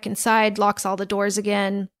 goes back inside, locks all the doors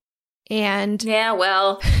again. And yeah,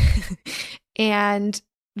 well. And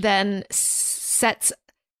then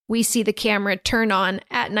we see the camera turn on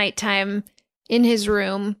at nighttime in his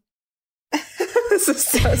room. This is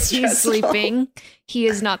so stressful. He's sleeping. He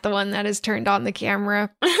is not the one that has turned on the camera.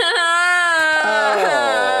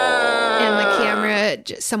 And the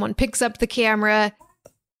camera, someone picks up the camera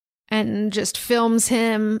and just films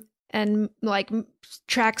him and like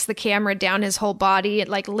tracks the camera down his whole body. It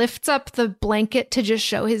like lifts up the blanket to just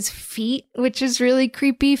show his feet, which is really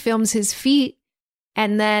creepy, films his feet,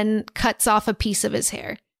 and then cuts off a piece of his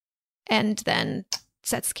hair and then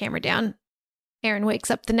sets the camera down. Aaron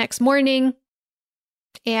wakes up the next morning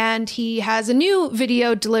and he has a new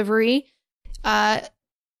video delivery.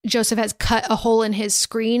 Joseph has cut a hole in his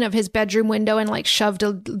screen of his bedroom window and like shoved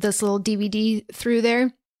this little DVD through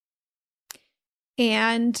there.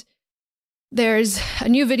 And there's a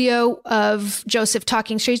new video of Joseph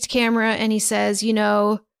talking straight to camera. And he says, you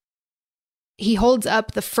know, he holds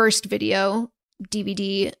up the first video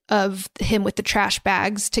DVD of him with the trash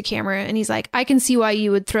bags to camera. And he's like, I can see why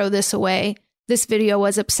you would throw this away. This video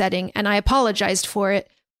was upsetting and I apologized for it,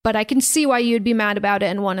 but I can see why you'd be mad about it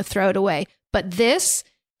and want to throw it away. But this...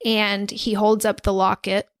 And he holds up the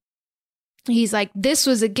locket. He's like, this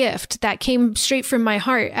was a gift that came straight from my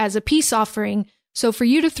heart as a peace offering. So for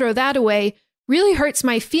you to throw that away really hurts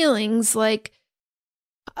my feelings. Like,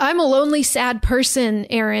 I'm a lonely, sad person,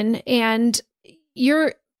 Aaron, and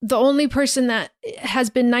you're the only person that has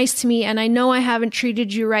been nice to me. And I know I haven't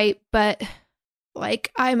treated you right, but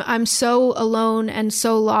like, I'm so alone and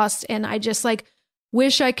so lost. And I just like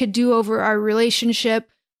wish I could do over our relationship.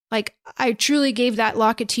 Like, I truly gave that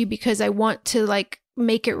locket to you because I want to like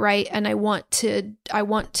make it right. And I want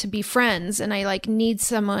to be friends and I like need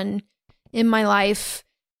someone in my life.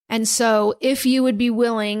 And so if you would be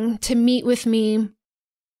willing to meet with me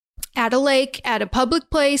at a lake, at a public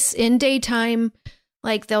place in daytime,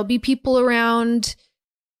 like there'll be people around,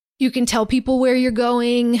 you can tell people where you're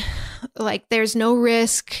going, like there's no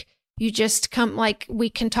risk. You just come, like we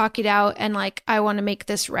can talk it out and like, I want to make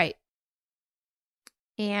this right.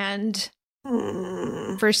 And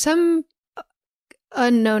for some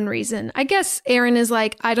unknown reason, I guess Aaron is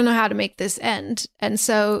like, I don't know how to make this end. And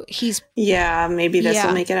so maybe this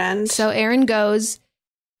will make it end. So Aaron goes,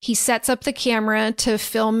 he sets up the camera to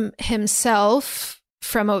film himself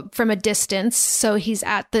from a distance. So he's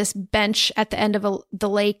at this bench at the end of the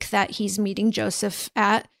lake that he's meeting Joseph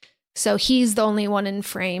at. So he's the only one in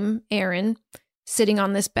frame, Aaron, sitting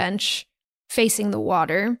on this bench facing the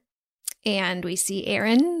water. And we see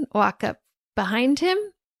Aaron walk up behind him.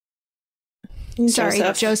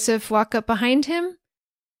 Joseph walk up behind him.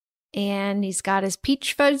 And he's got his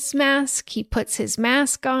Peach Fuzz mask. He puts his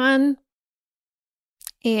mask on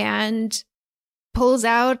and pulls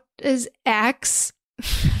out his axe.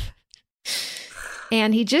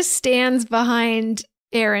 And he just stands behind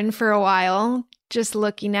Aaron for a while, just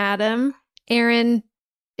looking at him. Aaron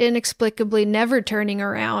inexplicably never turning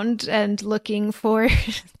around and looking for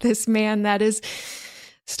this man that is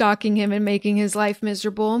stalking him and making his life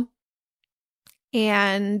miserable.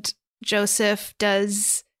 And Joseph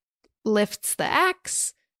does lifts the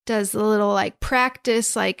axe, does the little like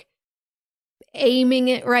practice, like aiming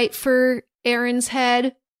it right for Aaron's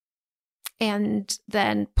head, and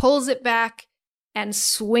then pulls it back and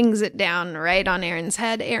swings it down right on Aaron's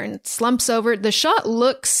head. Aaron slumps over. The shot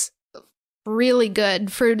looks really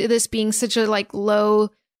good for this being such a like low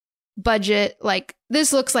budget. Like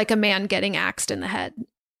this looks like a man getting axed in the head,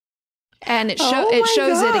 and it shows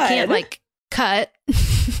it. It can't like cut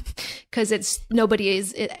because nobody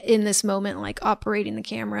is in this moment like operating the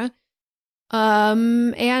camera.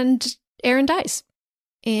 And Aaron dies,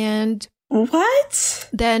 and what?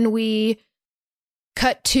 Then we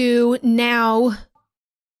cut to now.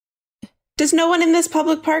 Does no one in this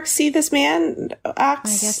public park see this man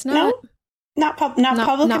axe? I guess not. No? Not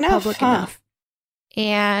public enough.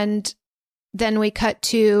 And then we cut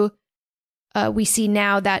to, we see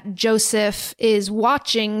now that Joseph is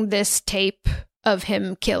watching this tape of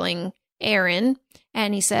him killing Aaron.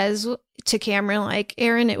 And he says to Cameron, like,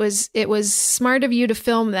 Aaron, it was smart of you to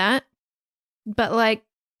film that. But like,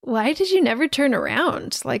 why did you never turn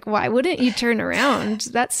around? Like, why wouldn't you turn around?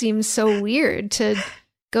 That seems so weird to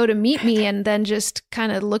go to meet me and then just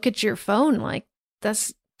kind of look at your phone. Like,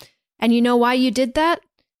 that's... And you know why you did that?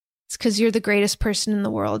 It's because you're the greatest person in the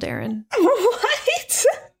world, Aaron. What?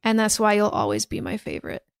 And that's why you'll always be my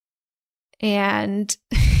favorite. And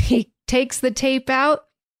he takes the tape out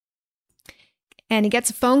and he gets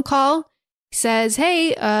a phone call. He says,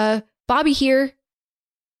 hey, Bobby here.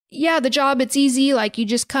 Yeah, the job, it's easy. Like, you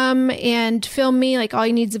just come and film me. Like, all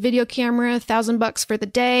you need is a video camera, $1,000 for the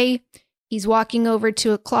day. He's walking over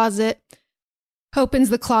to a closet, opens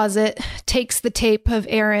the closet, takes the tape of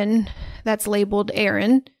Aaron that's labeled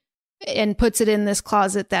Aaron, and puts it in this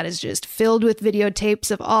closet that is just filled with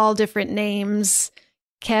videotapes of all different names.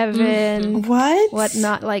 Kevin. What?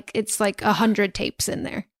 Whatnot. Like, it's like 100 tapes in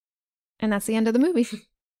there. And that's the end of the movie.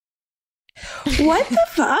 What the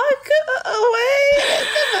fuck? What the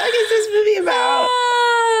fuck is this movie about?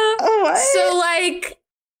 What? So, like,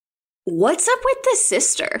 what's up with the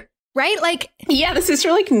sister? Right? Like, yeah, the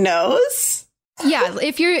sister like knows. Yeah,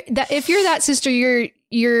 if you're that sister,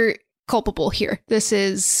 you're culpable here. This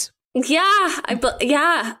is yeah.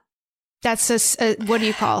 That's a what do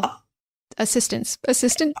you call assistant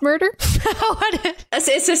murder? It's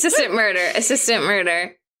assistant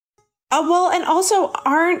murder. Well, and also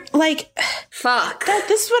aren't like fuck.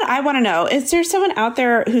 This is what I want to know. Is there someone out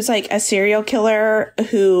there who's like a serial killer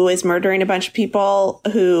who is murdering a bunch of people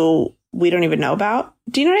who we don't even know about?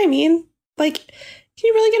 Do you know what I mean? Like, can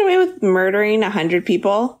you really get away with murdering 100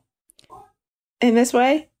 people in this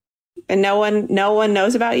way? And no one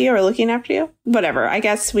knows about you or looking after you? Whatever. I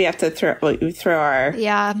guess we have to throw our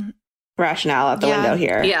rationale out the window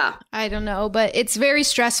here. Yeah. I don't know, but it's very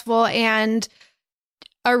stressful and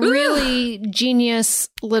a really genius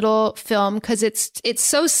little film because it's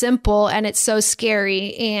so simple and it's so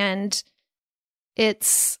scary, and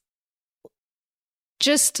it's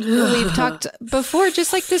just, we've talked before,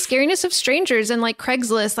 just like the scariness of strangers and like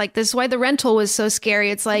Craigslist. Like, this is why The Rental was so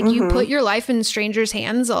scary. It's like you put your life in strangers'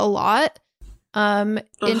 hands a lot in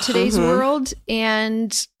today's world,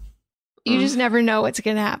 and you just never know what's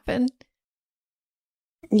going to happen.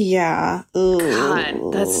 Yeah. Ooh.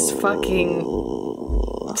 God, that's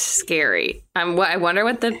fucking scary. I wonder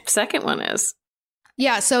what the second one is.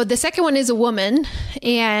 Yeah, so the second one is a woman,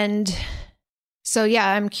 and so yeah,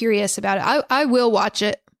 I'm curious about it. I will watch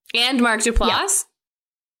it. And Mark Duplass? Yeah.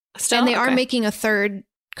 Still? And they are making a third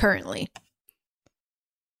currently.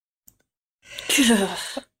 That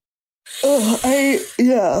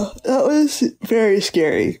was very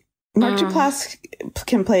scary. Mark Duplass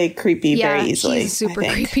can play creepy very easily. He's super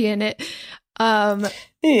creepy in it. But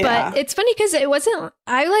it's funny because it wasn't.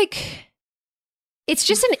 It's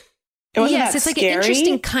just it's like scary? An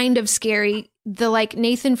interesting kind of scary. The like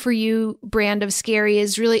Nathan For You brand of scary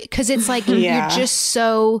is really because it's like you're just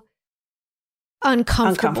so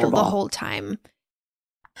uncomfortable the whole time.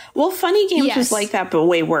 Well, Funny Games was like that, but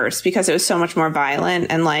way worse because it was so much more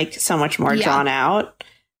violent and like so much more drawn out.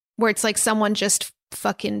 Where it's like someone just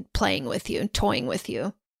fucking playing with you, toying with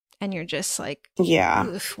you, and you're just like,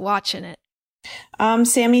 watching it.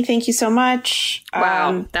 Sammy, thank you so much.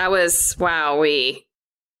 Wow, that was wowee.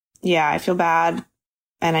 Yeah, I feel bad,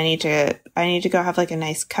 and I need to go have like a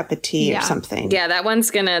nice cup of tea or something. Yeah, that one is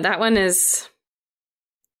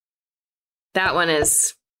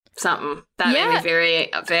something that made me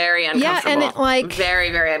very, very uncomfortable. Yeah, and it like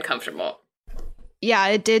very, very uncomfortable. Yeah,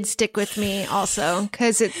 it did stick with me also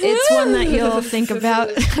because it's one that you'll think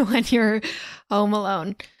about when you're home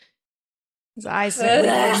alone. His eyes.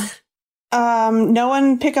 No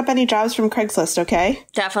one pick up any jobs from Craigslist, okay?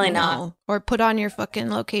 Definitely not. No. Or put on your fucking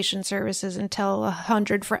location services and tell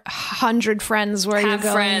 100 friends where you're going.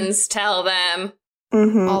 Have friends, tell them.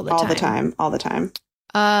 Mm-hmm. All the time.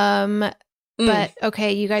 Mm. But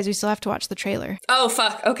okay, you guys, we still have to watch the trailer. Oh,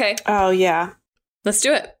 fuck. Okay. Oh, yeah. Let's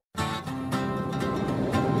do it.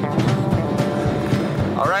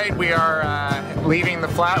 All right, we are leaving the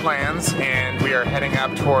flatlands and we are heading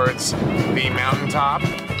up towards the mountaintop.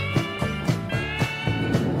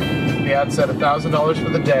 The ad said $1,000 for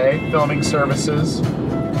the day, filming services.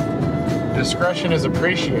 Discretion is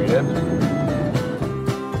appreciated.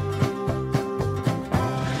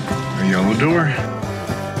 A yellow door.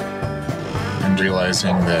 And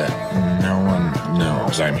realizing that no one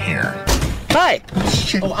knows I'm here. Hi!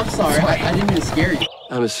 Oh, I'm sorry. I didn't mean to scare you.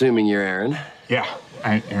 I'm assuming you're Aaron. Yeah,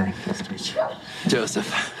 I'm Aaron. Nice to meet you.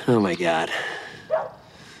 Joseph. Oh my God.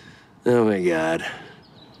 Oh my God.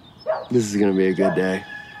 This is gonna be a good day.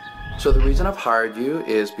 So the reason I've hired you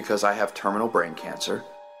is because I have terminal brain cancer,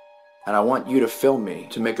 and I want you to film me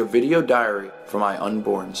to make a video diary for my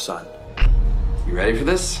unborn son. You ready for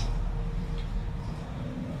this?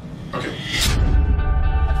 Okay.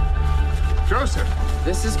 Joseph!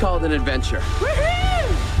 This is called an adventure.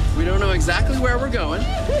 Woo-hoo! We don't know exactly where we're going,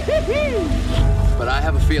 but I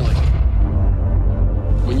have a feeling.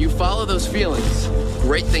 When you follow those feelings,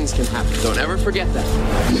 great things can happen. Don't ever forget that.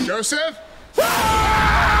 Joseph!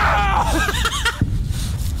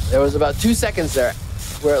 There was about 2 seconds there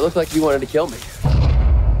where it looked like you wanted to kill me.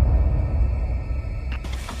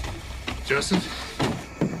 Joseph, I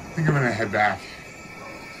think I'm gonna head back.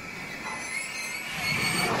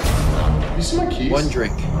 You see my keys? One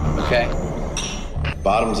drink, okay?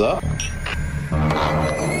 Bottoms up.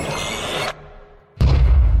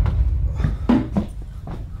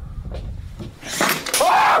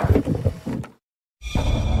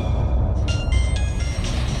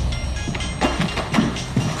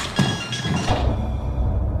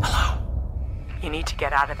 You need to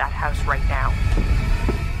get out of that house right now.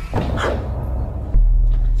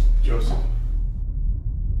 Joseph.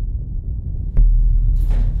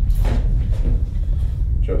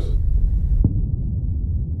 Joseph.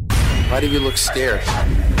 Why do you look scared?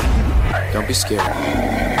 Don't be scared.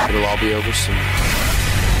 It'll all be over soon.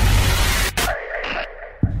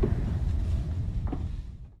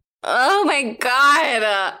 Oh my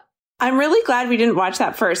God. I'm really glad we didn't watch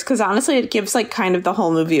that first, because honestly, it gives like kind of the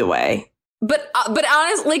whole movie away. But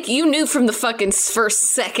honestly, like, you knew from the fucking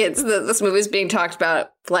first seconds that this movie was being talked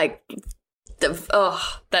about, like,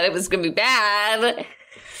 that it was going to be bad.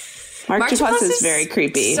 Mark Duplass is very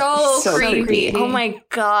creepy. So creepy. Oh my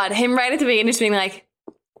God. Him right at the beginning just being like,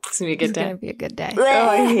 it's going to be a good day. It's going to be a good day. Oh,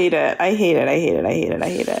 I hate it. I hate it. I hate it. I hate it. I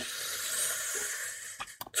hate it.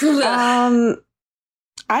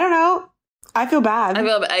 I don't know. I feel bad.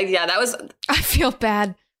 I feel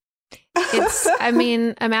bad. It's, I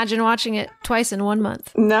mean, imagine watching it twice in 1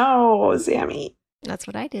 month. No, Sammy. That's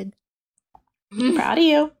what I did. Proud of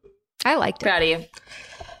you. I liked it. Proud of you.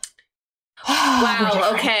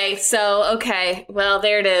 Wow. Okay. Well,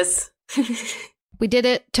 there it is. We did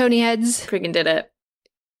it. Tony Heads. Freaking did it.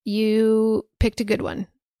 You picked a good one.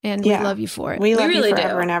 And we love you for it. We love really you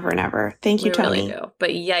forever do. and ever and ever. Thank you, Tony. Really do. But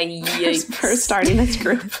yikes. For starting this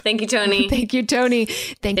group. Thank you, Tony. Thank you, Tony.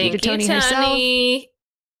 Thank you to Tony herself.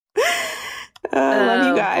 Love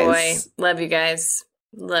you guys. Boy. Love you guys.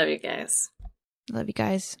 Love you guys. Love you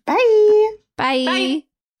guys. Bye. Bye. Bye.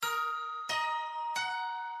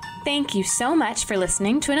 Thank you so much for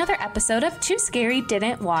listening to another episode of Too Scary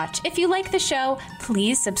Didn't Watch. If you like the show,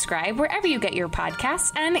 please subscribe wherever you get your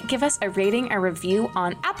podcasts and give us a rating or review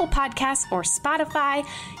on Apple Podcasts or Spotify.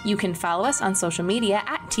 You can follow us on social media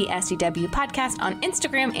at TSDW Podcast on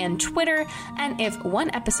Instagram and Twitter. And if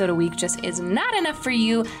one episode a week just is not enough for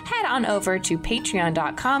you, head on over to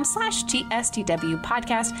patreon.com/TSDW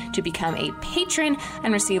Podcast to become a patron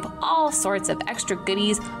and receive all sorts of extra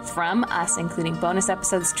goodies from us, including bonus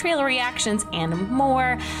episodes, trailer reactions, and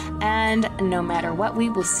more. And no matter what, we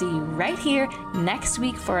will see you right here next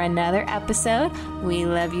week for another episode. We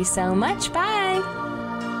love you so much. Bye.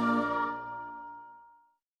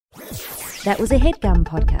 That was a HeadGum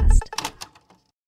podcast.